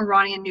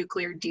Iranian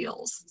nuclear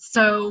deals.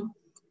 So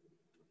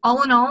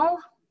all in all,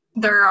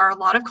 there are a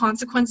lot of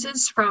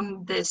consequences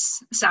from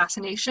this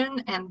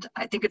assassination, and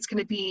I think it's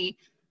going to be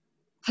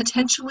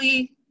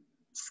potentially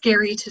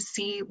scary to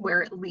see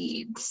where it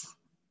leads.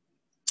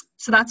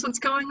 So that's what's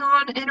going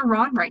on in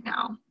Iran right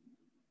now.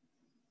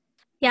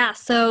 Yeah,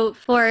 so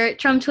for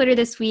Trump Twitter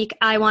this week,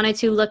 I wanted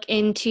to look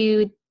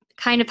into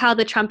kind of how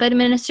the Trump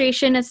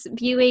administration is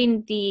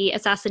viewing the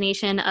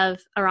assassination of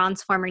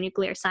Iran's former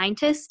nuclear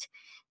scientist.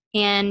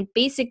 And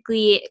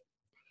basically,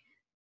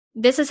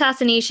 this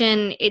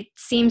assassination, it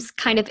seems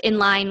kind of in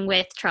line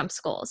with Trump's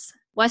goals.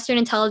 Western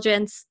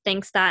intelligence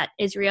thinks that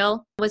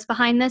Israel was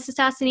behind this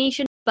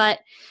assassination, but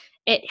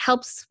it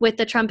helps with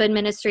the Trump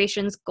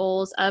administration's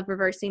goals of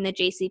reversing the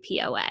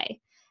JCPOA.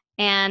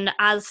 And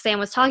as Sam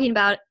was talking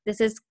about, this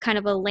is kind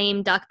of a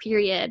lame duck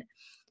period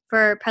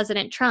for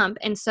President Trump.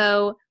 And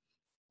so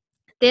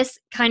this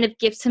kind of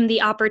gives him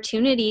the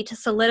opportunity to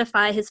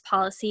solidify his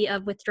policy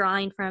of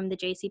withdrawing from the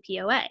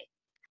JCPOA.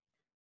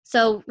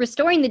 So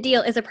restoring the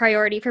deal is a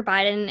priority for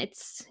Biden.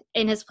 It's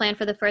in his plan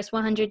for the first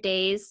 100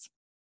 days.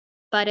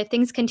 But if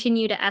things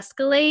continue to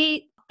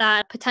escalate,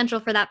 that potential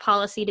for that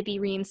policy to be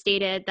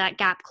reinstated, that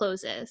gap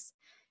closes.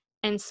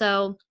 And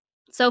so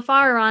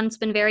far, Iran's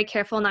been very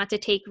careful not to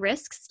take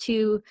risks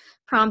to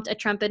prompt a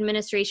Trump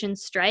administration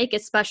strike,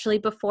 especially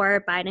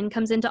before Biden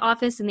comes into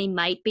office and they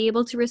might be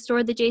able to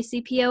restore the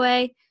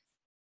JCPOA.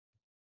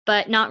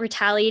 But not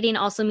retaliating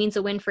also means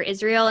a win for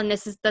Israel. And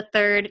this is the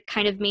third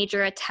kind of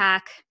major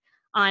attack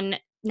on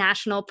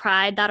national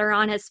pride that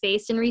Iran has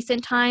faced in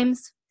recent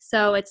times.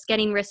 So it's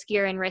getting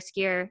riskier and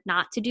riskier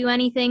not to do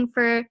anything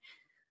for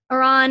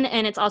Iran,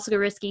 and it's also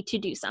risky to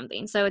do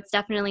something. So it's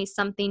definitely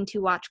something to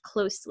watch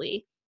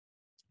closely.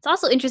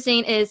 What's also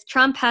interesting is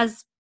Trump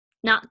has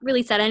not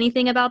really said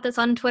anything about this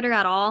on Twitter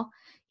at all.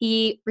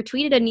 He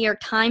retweeted a New York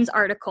Times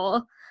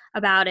article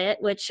about it,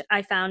 which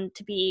I found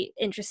to be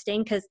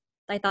interesting because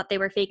I thought they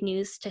were fake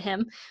news to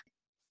him.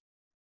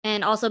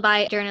 And also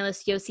by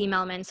journalist Yossi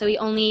Melman. So he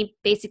only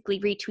basically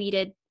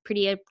retweeted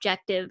pretty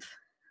objective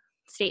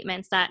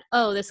statements that,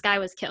 oh, this guy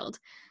was killed.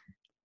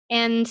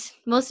 And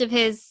most of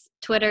his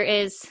Twitter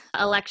is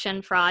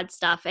election fraud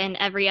stuff, and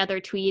every other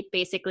tweet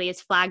basically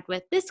is flagged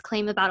with this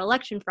claim about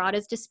election fraud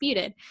is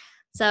disputed.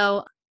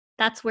 So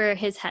that's where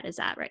his head is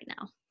at right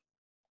now.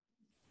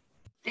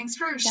 Thanks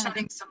for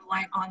shedding some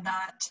light on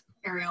that,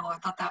 Ariel. I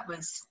thought that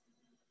was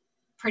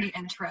pretty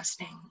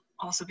interesting,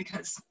 also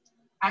because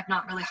I've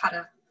not really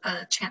had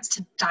a chance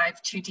to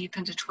dive too deep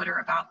into Twitter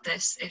about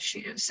this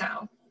issue.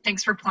 So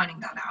thanks for pointing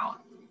that out.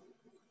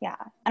 Yeah,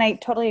 and I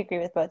totally agree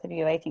with both of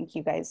you. I think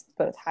you guys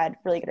both had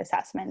really good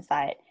assessments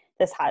that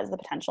this has the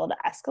potential to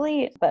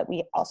escalate, but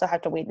we also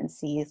have to wait and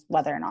see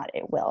whether or not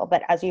it will.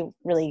 But as you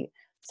really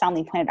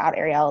soundly pointed out,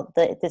 Ariel,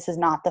 this is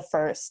not the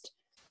first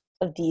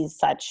of these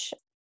such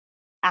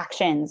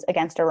actions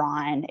against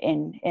Iran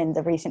in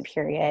the recent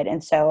period.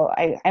 And so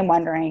I'm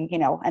wondering,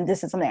 and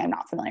this is something I'm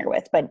not familiar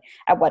with, but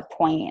at what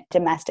point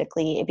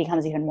domestically it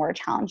becomes even more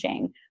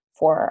challenging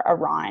for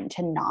Iran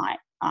to not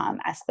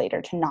escalate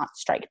or to not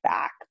strike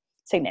back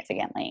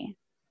significantly.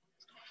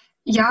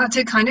 Yeah,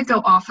 to kind of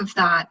go off of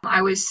that,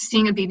 I was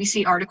seeing a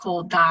BBC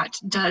article that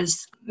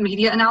does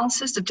media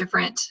analysis of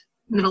different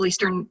Middle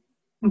Eastern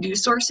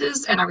news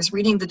sources, and I was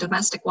reading the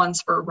domestic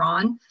ones for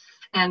Iran,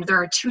 and there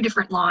are two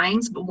different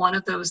lines, but one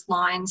of those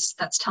lines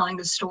that's telling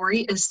the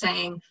story is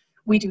saying,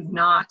 we do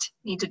not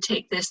need to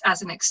take this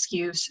as an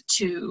excuse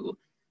to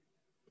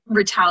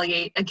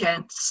retaliate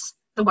against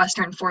the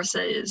Western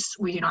forces.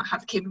 We do not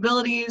have the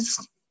capabilities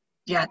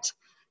yet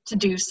to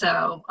do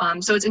so.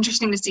 So it's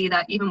interesting to see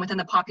that even within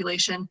the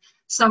population,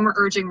 some are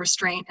urging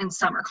restraint and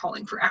some are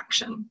calling for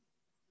action.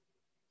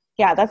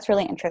 Yeah, that's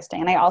really interesting.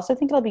 And I also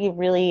think it'll be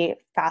really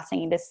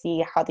fascinating to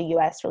see how the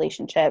US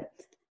relationship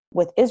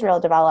with Israel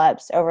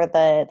develops over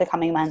the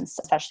coming months,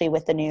 especially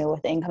with the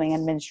incoming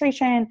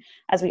administration.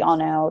 As we all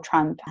know,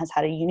 Trump has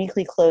had a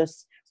uniquely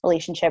close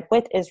relationship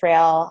with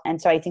Israel. And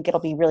so I think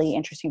it'll be really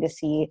interesting to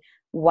see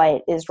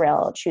what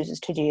Israel chooses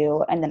to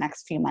do in the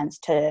next few months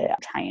to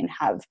try and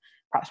have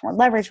perhaps more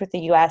leverage with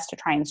the US to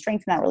try and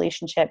strengthen that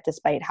relationship,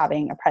 despite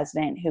having a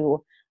president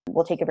who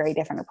will take a very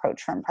different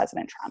approach from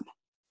President Trump.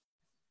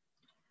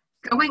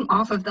 Going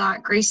off of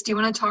that, Grace, do you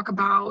want to talk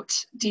about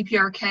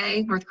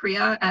DPRK, North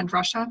Korea, and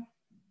Russia?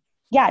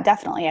 Yeah,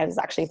 definitely. I was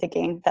actually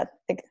thinking that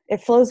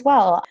it flows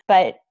well.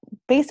 But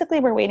basically,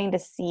 we're waiting to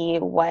see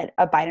what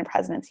a Biden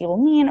presidency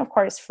will mean, of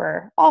course,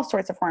 for all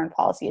sorts of foreign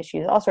policy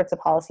issues, all sorts of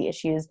policy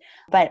issues.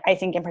 But I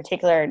think in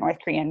particular, North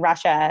Korea and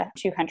Russia,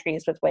 two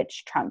countries with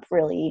which Trump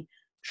really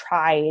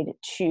tried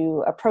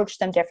to approach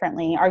them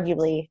differently,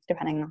 arguably,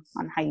 depending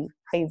on how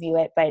you view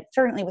it. But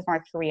certainly with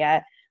North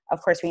Korea, of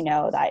course, we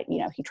know that,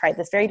 he tried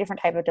this very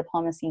different type of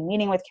diplomacy,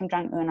 meeting with Kim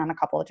Jong-un on a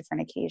couple of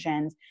different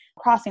occasions,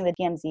 crossing the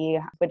DMZ,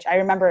 which I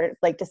remember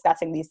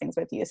discussing these things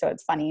with you. So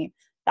it's funny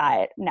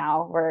that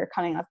now we're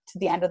coming up to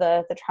the end of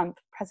the Trump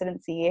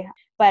presidency.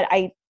 But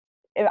I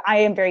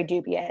am very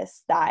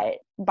dubious that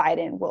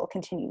Biden will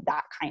continue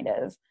that kind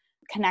of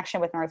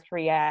connection with North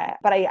Korea,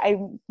 but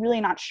I'm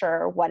really not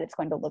sure what it's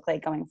going to look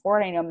like going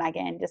forward. I know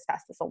Megan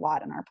discussed this a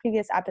lot in our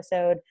previous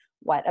episode,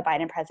 what a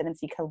Biden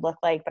presidency could look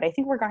like, but I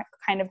think we're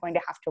kind of going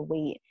to have to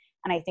wait.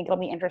 And I think it'll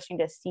be interesting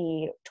to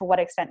see to what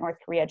extent North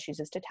Korea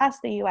chooses to test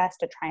the US,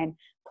 to try and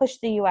push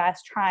the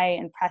US, try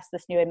and press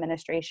this new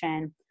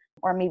administration,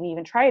 or maybe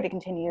even try to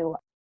continue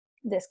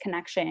this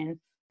connection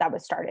that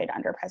was started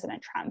under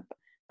President Trump.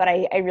 But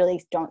I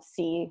really don't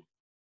see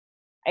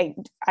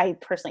I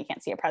personally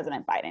can't see a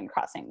President Biden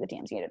crossing the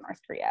DMZ to North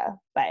Korea,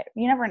 but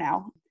you never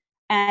know.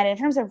 And in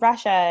terms of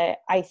Russia,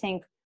 I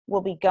think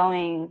we'll be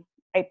going,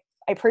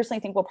 I personally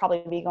think we'll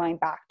probably be going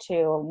back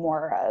to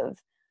more of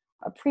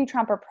a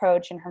pre-Trump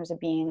approach in terms of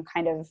being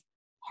kind of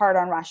hard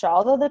on Russia,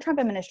 although the Trump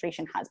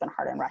administration has been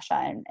hard on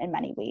Russia in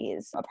many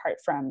ways, apart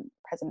from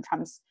President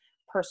Trump's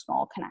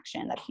personal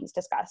connection that he's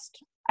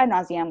discussed ad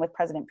nauseum with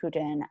President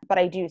Putin. But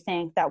I do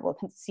think that we'll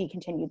see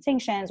continued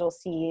sanctions. We'll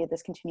see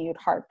this continued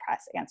hard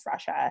press against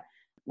Russia,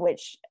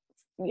 which,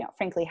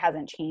 frankly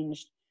hasn't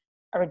changed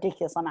a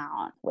ridiculous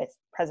amount with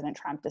President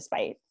Trump,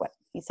 despite what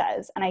he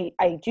says. And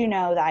I do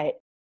know that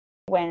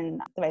when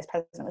the vice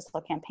president was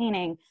still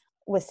campaigning,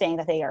 was saying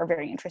that they are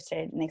very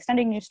interested in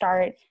extending New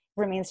START. It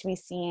remains to be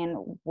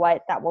seen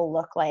what that will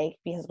look like,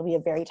 because it'll be a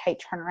very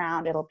tight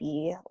turnaround. It'll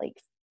be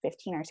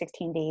 15 or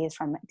 16 days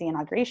from the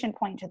inauguration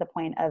point to the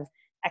point of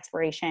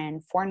expiration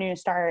for New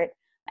START,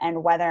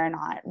 and whether or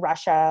not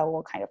Russia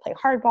will kind of play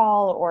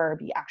hardball or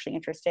be actually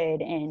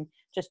interested in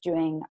just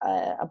doing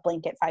a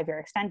blanket 5-year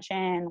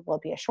extension. Will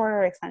it be a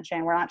shorter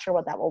extension? We're not sure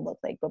what that will look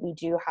like, but we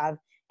do have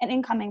an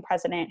incoming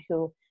president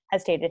who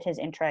has stated his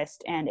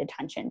interest and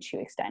intention to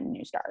extend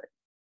New START.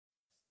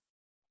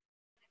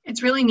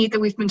 It's really neat that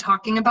we've been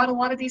talking about a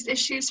lot of these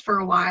issues for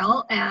a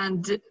while,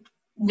 and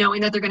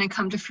knowing that they're going to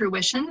come to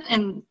fruition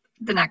in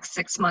the next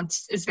 6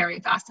 months is very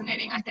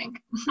fascinating, I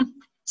think,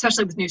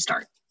 especially with New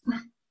START.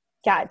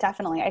 Yeah,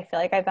 definitely. I feel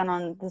like I've been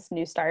on this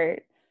New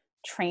START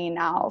train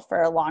now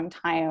for a long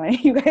time, and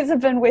you guys have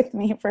been with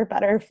me for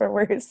better, for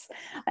worse.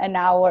 And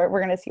now we're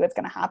going to see what's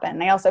going to happen.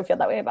 And I also feel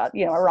that way about,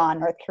 Iran,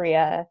 North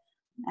Korea,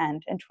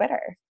 and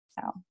Twitter.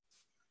 So.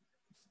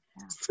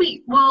 Yeah.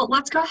 Sweet. Well,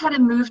 let's go ahead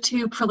and move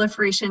to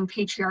proliferation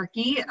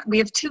patriarchy. We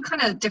have two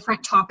kind of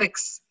different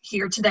topics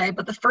here today,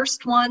 but the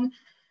first one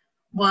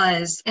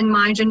was in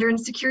my gender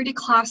insecurity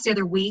class the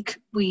other week.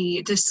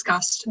 We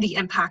discussed the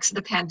impacts of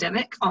the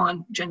pandemic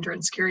on gender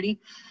insecurity,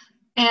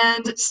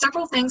 and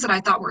several things that I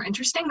thought were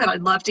interesting that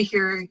I'd love to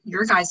hear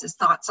your guys'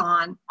 thoughts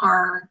on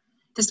are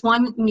this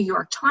one New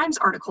York Times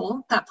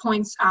article that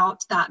points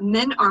out that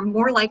men are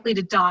more likely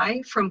to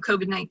die from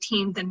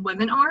COVID-19 than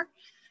women are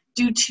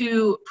due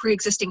to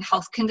pre-existing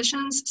health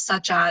conditions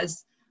such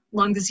as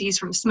lung disease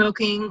from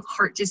smoking,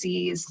 heart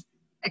disease,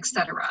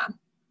 etc.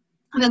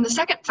 And then the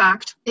second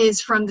fact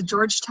is from the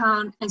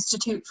Georgetown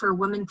Institute for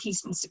Women,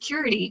 Peace, and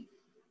Security,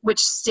 which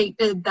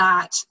stated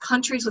that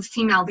countries with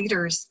female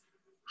leaders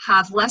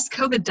have less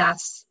COVID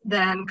deaths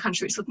than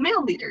countries with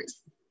male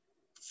leaders.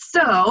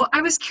 So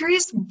I was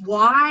curious,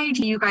 why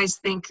do you guys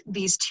think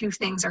these two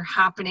things are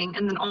happening?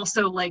 And then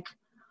also,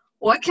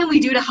 what can we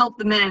do to help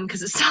the men?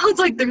 Because it sounds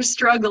like they're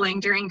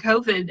struggling during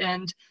COVID,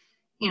 and,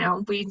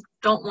 we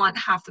don't want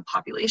half the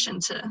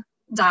population to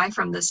die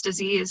from this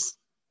disease.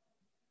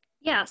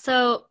 Yeah,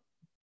 so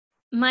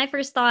my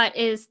first thought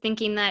is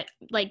thinking that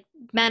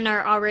men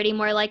are already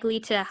more likely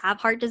to have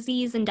heart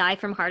disease and die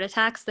from heart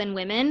attacks than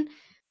women.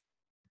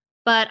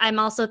 But I'm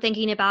also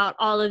thinking about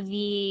all of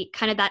the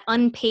kind of that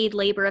unpaid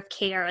labor of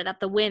care that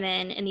the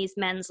women in these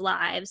men's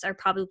lives are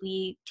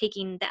probably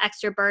taking the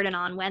extra burden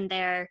on when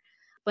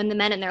the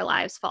men in their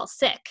lives fall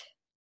sick.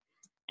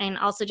 And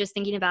also just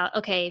thinking about,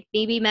 okay,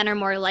 maybe men are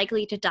more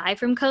likely to die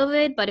from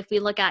COVID, but if we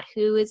look at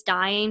who is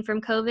dying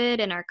from COVID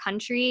in our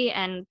country,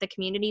 and the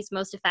communities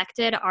most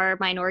affected are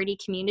minority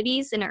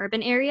communities in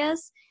urban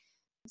areas.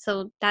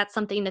 So that's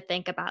something to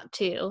think about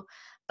too.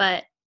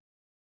 But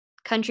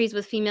countries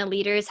with female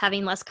leaders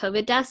having less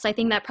COVID deaths, I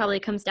think that probably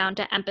comes down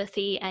to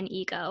empathy and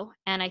ego.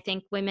 And I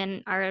think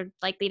women are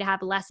likely to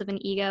have less of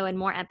an ego and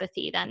more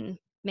empathy than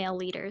male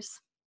leaders.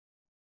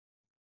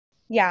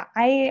 Yeah,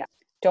 I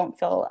don't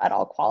feel at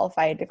all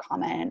qualified to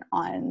comment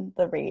on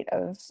the rate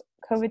of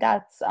COVID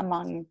deaths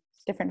among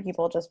different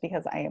people just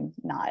because I am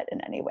not in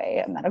any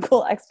way a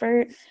medical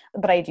expert.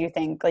 But I do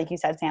think, like you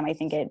said, Sam, I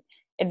think it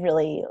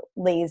really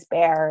lays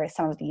bare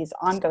some of these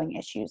ongoing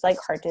issues like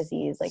heart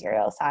disease, like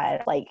Ariel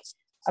said, like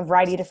a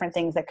variety of different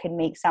things that could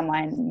make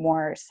someone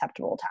more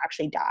susceptible to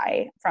actually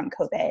die from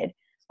COVID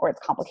or its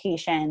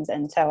complications.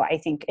 And so I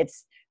think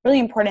it's really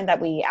important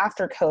that we,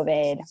 after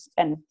COVID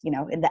and,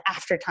 in the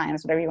after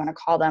times, whatever you want to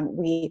call them,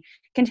 we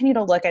continue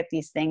to look at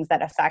these things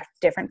that affect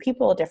different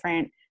people,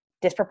 different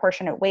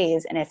disproportionate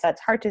ways. And if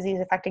that's heart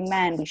disease affecting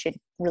men, we should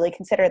really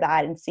consider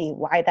that and see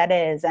why that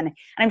is. And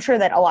I'm sure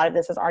that a lot of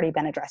this has already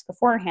been addressed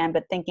beforehand,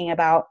 but thinking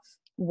about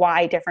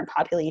why different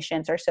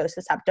populations are so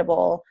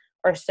susceptible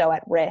or so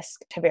at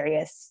risk to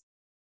various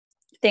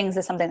things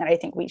is something that I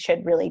think we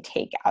should really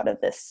take out of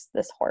this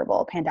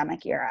horrible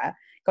pandemic era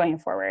going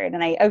forward.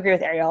 And I agree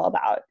with Ariel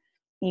about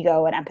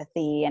ego and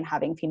empathy and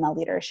having female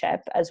leadership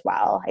as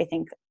well. I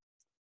think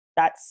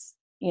that's,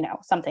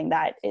 something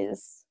that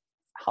is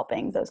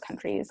helping those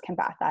countries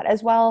combat that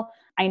as well.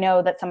 I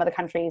know that some of the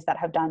countries that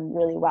have done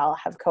really well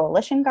have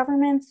coalition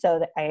governments, so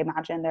that I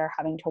imagine they're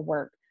having to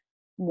work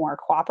more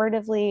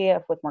cooperatively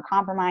with more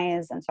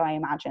compromise. And so I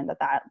imagine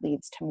that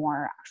leads to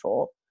more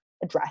actual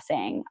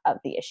addressing of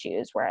the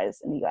issues. Whereas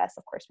in the US,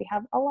 of course, we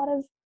have a lot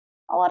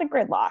of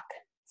gridlock.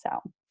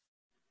 So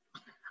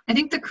I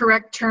think the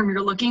correct term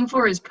you're looking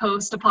for is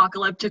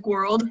post-apocalyptic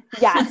world.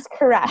 Yes,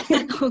 correct.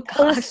 Oh,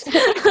 gosh.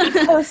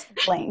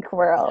 Post-blank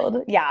world.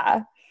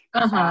 Yeah.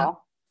 Uh-huh. So.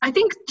 I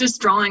think just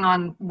drawing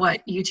on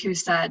what you two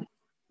said,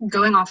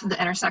 going off of the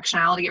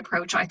intersectionality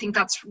approach, I think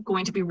that's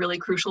going to be really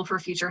crucial for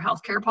future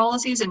healthcare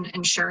policies and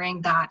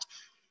ensuring that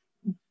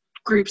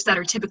groups that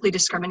are typically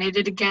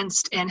discriminated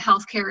against in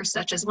healthcare,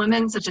 such as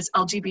women, such as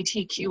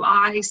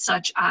LGBTQI,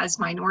 such as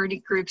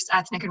minority groups,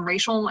 ethnic and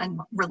racial and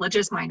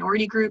religious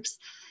minority groups,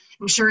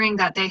 ensuring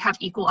that they have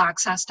equal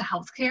access to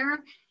healthcare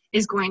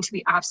is going to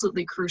be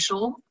absolutely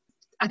crucial.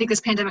 I think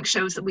this pandemic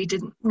shows that we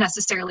didn't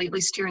necessarily, at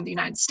least here in the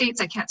United States,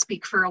 I can't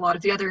speak for a lot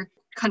of the other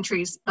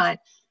countries, but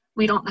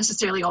we don't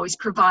necessarily always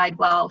provide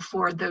well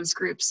for those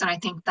groups. And I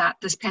think that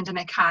this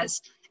pandemic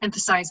has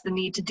emphasized the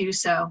need to do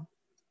so.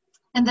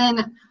 And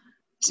then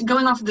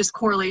going off of this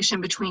correlation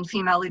between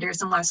female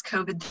leaders and less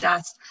COVID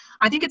deaths,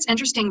 I think it's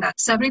interesting that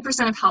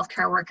 70% of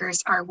healthcare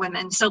workers are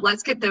women. So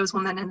let's get those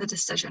women in the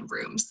decision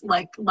rooms.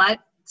 Like,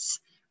 let's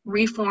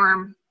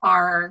reform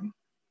our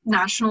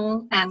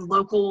national and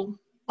local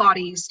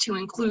bodies to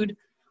include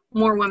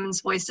more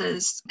women's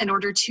voices in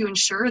order to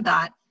ensure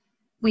that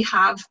we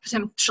have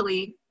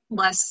potentially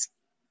less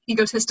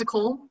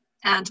egotistical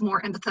and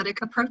more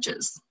empathetic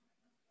approaches.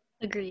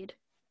 Agreed.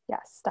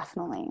 Yes,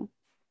 definitely.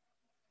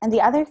 And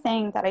the other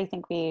thing that I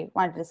think we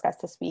wanted to discuss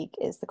this week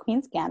is The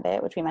Queen's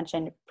Gambit, which we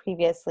mentioned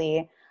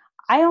previously.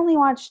 I only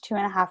watched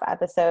 2.5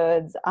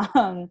 episodes.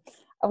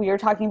 We were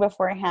talking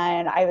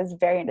beforehand. I was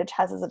very into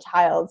chess as a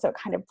child, so it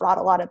kind of brought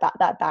a lot of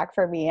that back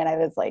for me. And I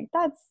was like,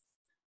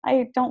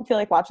 I don't feel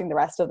like watching the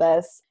rest of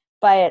this.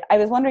 But I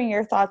was wondering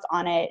your thoughts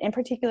on it, in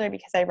particular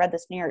because I read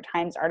this New York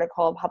Times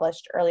article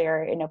published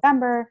earlier in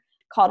November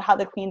called How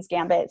the Queen's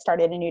Gambit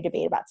Started a New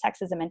Debate About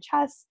Sexism in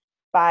Chess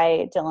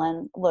by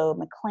Dylan Lowe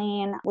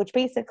McLean, which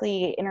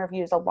basically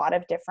interviews a lot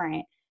of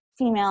different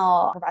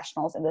female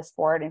professionals in the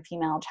sport and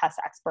female chess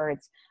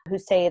experts who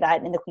say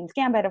that in The Queen's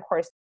Gambit, of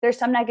course, there's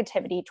some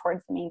negativity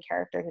towards the main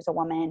character who's a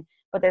woman,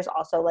 but there's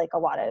also like a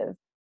lot of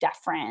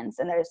deference,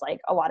 and there's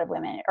like a lot of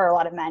women or a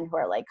lot of men who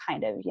are like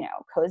kind of,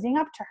 cozying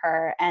up to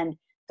her. And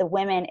the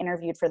women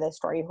interviewed for this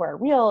story who are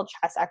real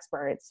chess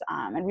experts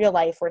in real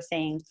life were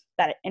saying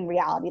that in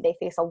reality, they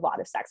face a lot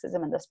of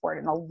sexism in the sport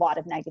and a lot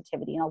of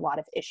negativity and a lot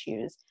of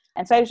issues.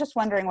 And so I was just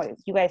wondering what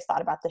you guys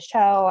thought about the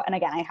show. And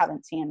again, I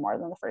haven't seen more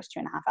than the first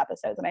 2.5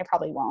 episodes, and I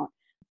probably won't,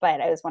 but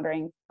I was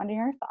wondering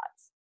your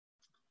thoughts.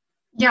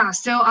 Yeah,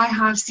 so I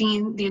have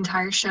seen the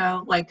entire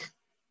show. Like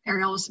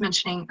Ariel was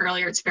mentioning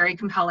earlier, it's very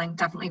compelling.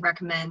 Definitely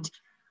recommend.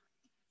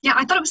 Yeah,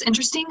 I thought it was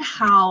interesting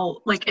how,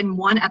 like, in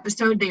one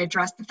episode, they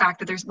addressed the fact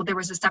that there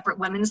was a separate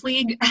women's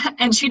league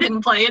and she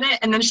didn't play in it,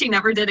 and then she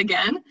never did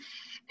again.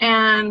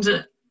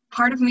 And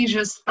part of me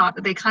just thought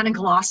that they kind of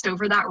glossed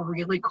over that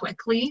really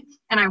quickly.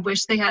 And I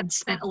wish they had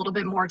spent a little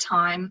bit more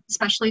time,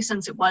 especially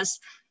since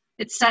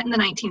it's set in the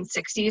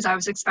 1960s. I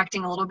was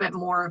expecting a little bit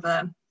more of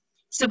a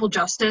civil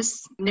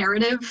justice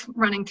narrative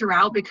running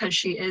throughout because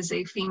she is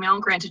a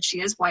female. Granted,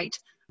 she is white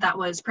that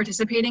was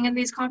participating in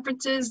these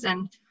conferences.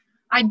 And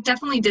I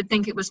definitely did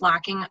think it was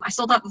lacking. I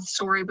still thought the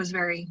story was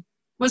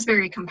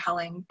very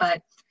compelling,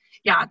 but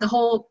yeah, the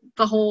whole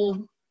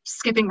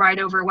skipping right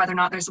over whether or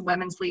not there's a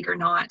women's league or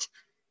not.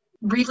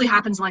 Briefly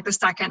happens in like the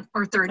second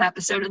or third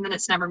episode, and then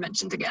it's never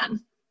mentioned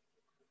again.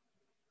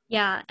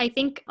 Yeah, I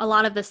think a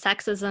lot of the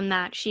sexism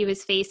that she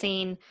was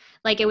facing,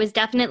 like it was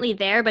definitely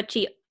there, but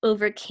she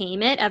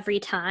overcame it every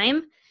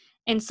time.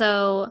 And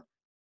so,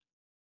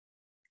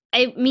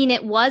 I mean,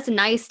 it was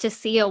nice to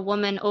see a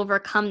woman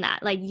overcome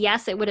that. Like,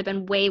 yes, it would have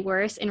been way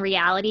worse in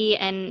reality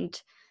and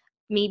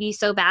maybe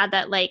so bad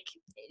that like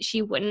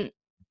she wouldn't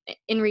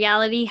in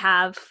reality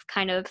have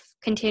kind of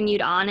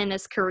continued on in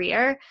his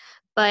career.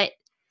 But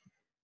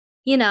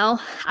you know,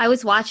 I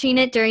was watching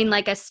it during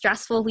like a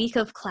stressful week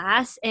of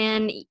class,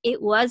 and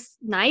it was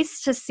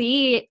nice to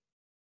see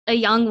a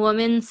young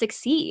woman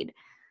succeed.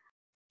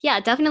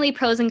 Yeah, definitely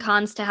pros and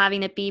cons to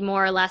having it be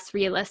more or less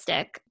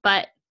realistic,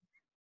 but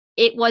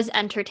it was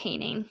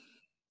entertaining.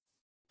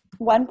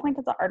 One point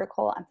that the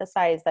article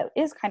emphasized that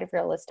is kind of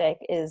realistic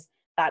is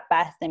that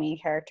Beth, the main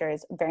character,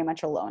 is very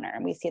much a loner.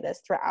 And we see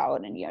this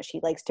throughout. And, you know, she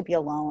likes to be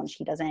alone.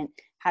 She doesn't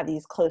have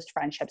these close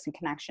friendships and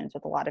connections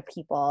with a lot of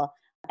people.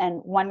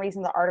 And one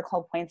reason the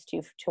article points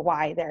to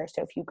why there are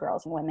so few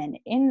girls and women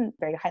in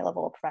very high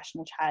level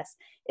professional chess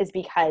is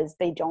because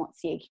they don't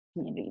see a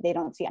community. They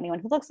don't see anyone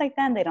who looks like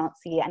them. They don't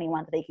see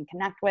anyone that they can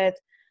connect with.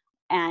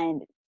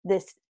 And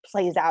this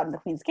plays out in the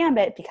Queen's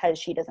Gambit because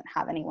she doesn't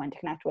have anyone to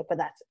connect with, but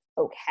that's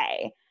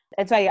okay.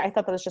 And so I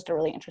thought that was just a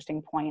really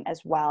interesting point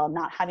as well,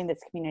 not having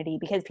this community,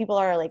 because people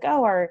are like,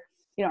 oh, are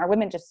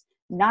women just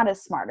not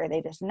as smart? Are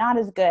they just not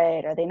as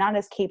good? Are they not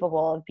as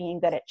capable of being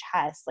good at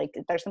chess? Like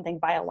there's something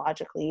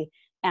biologically.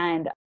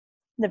 And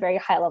the very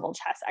high level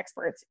chess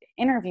experts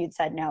interviewed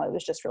said, no, it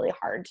was just really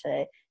hard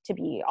to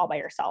be all by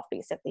yourself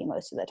basically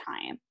most of the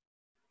time.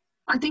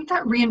 I think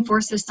that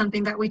reinforces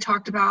something that we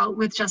talked about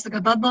with Jessica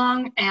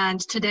Budlong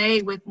and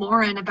today with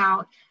Lauren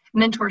about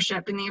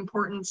mentorship and the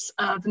importance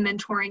of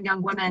mentoring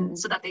young women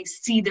so that they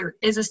see there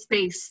is a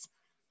space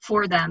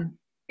for them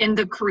in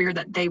the career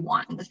that they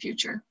want in the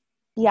future.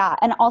 Yeah,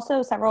 and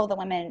also several of the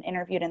women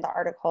interviewed in the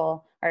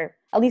article, or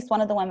at least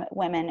one of the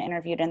women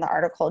interviewed in the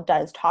article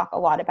does talk a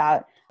lot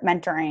about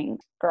mentoring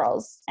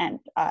girls and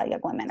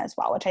young women as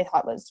well, which I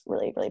thought was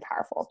really, really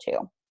powerful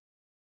too.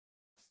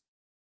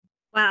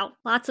 Wow,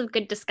 lots of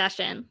good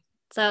discussion.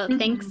 So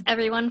thanks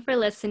everyone for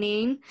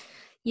listening.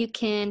 You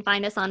can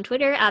find us on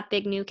Twitter at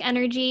Big Nuke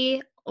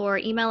Energy or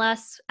email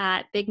us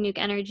at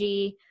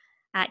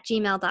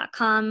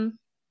bignuke.energy@gmail.com.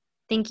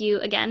 Thank you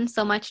again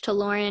so much to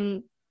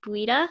Lauren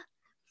Buida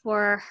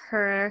for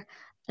her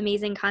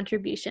amazing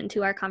contribution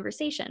to our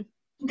conversation.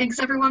 Thanks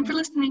everyone for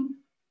listening.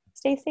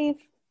 Stay safe.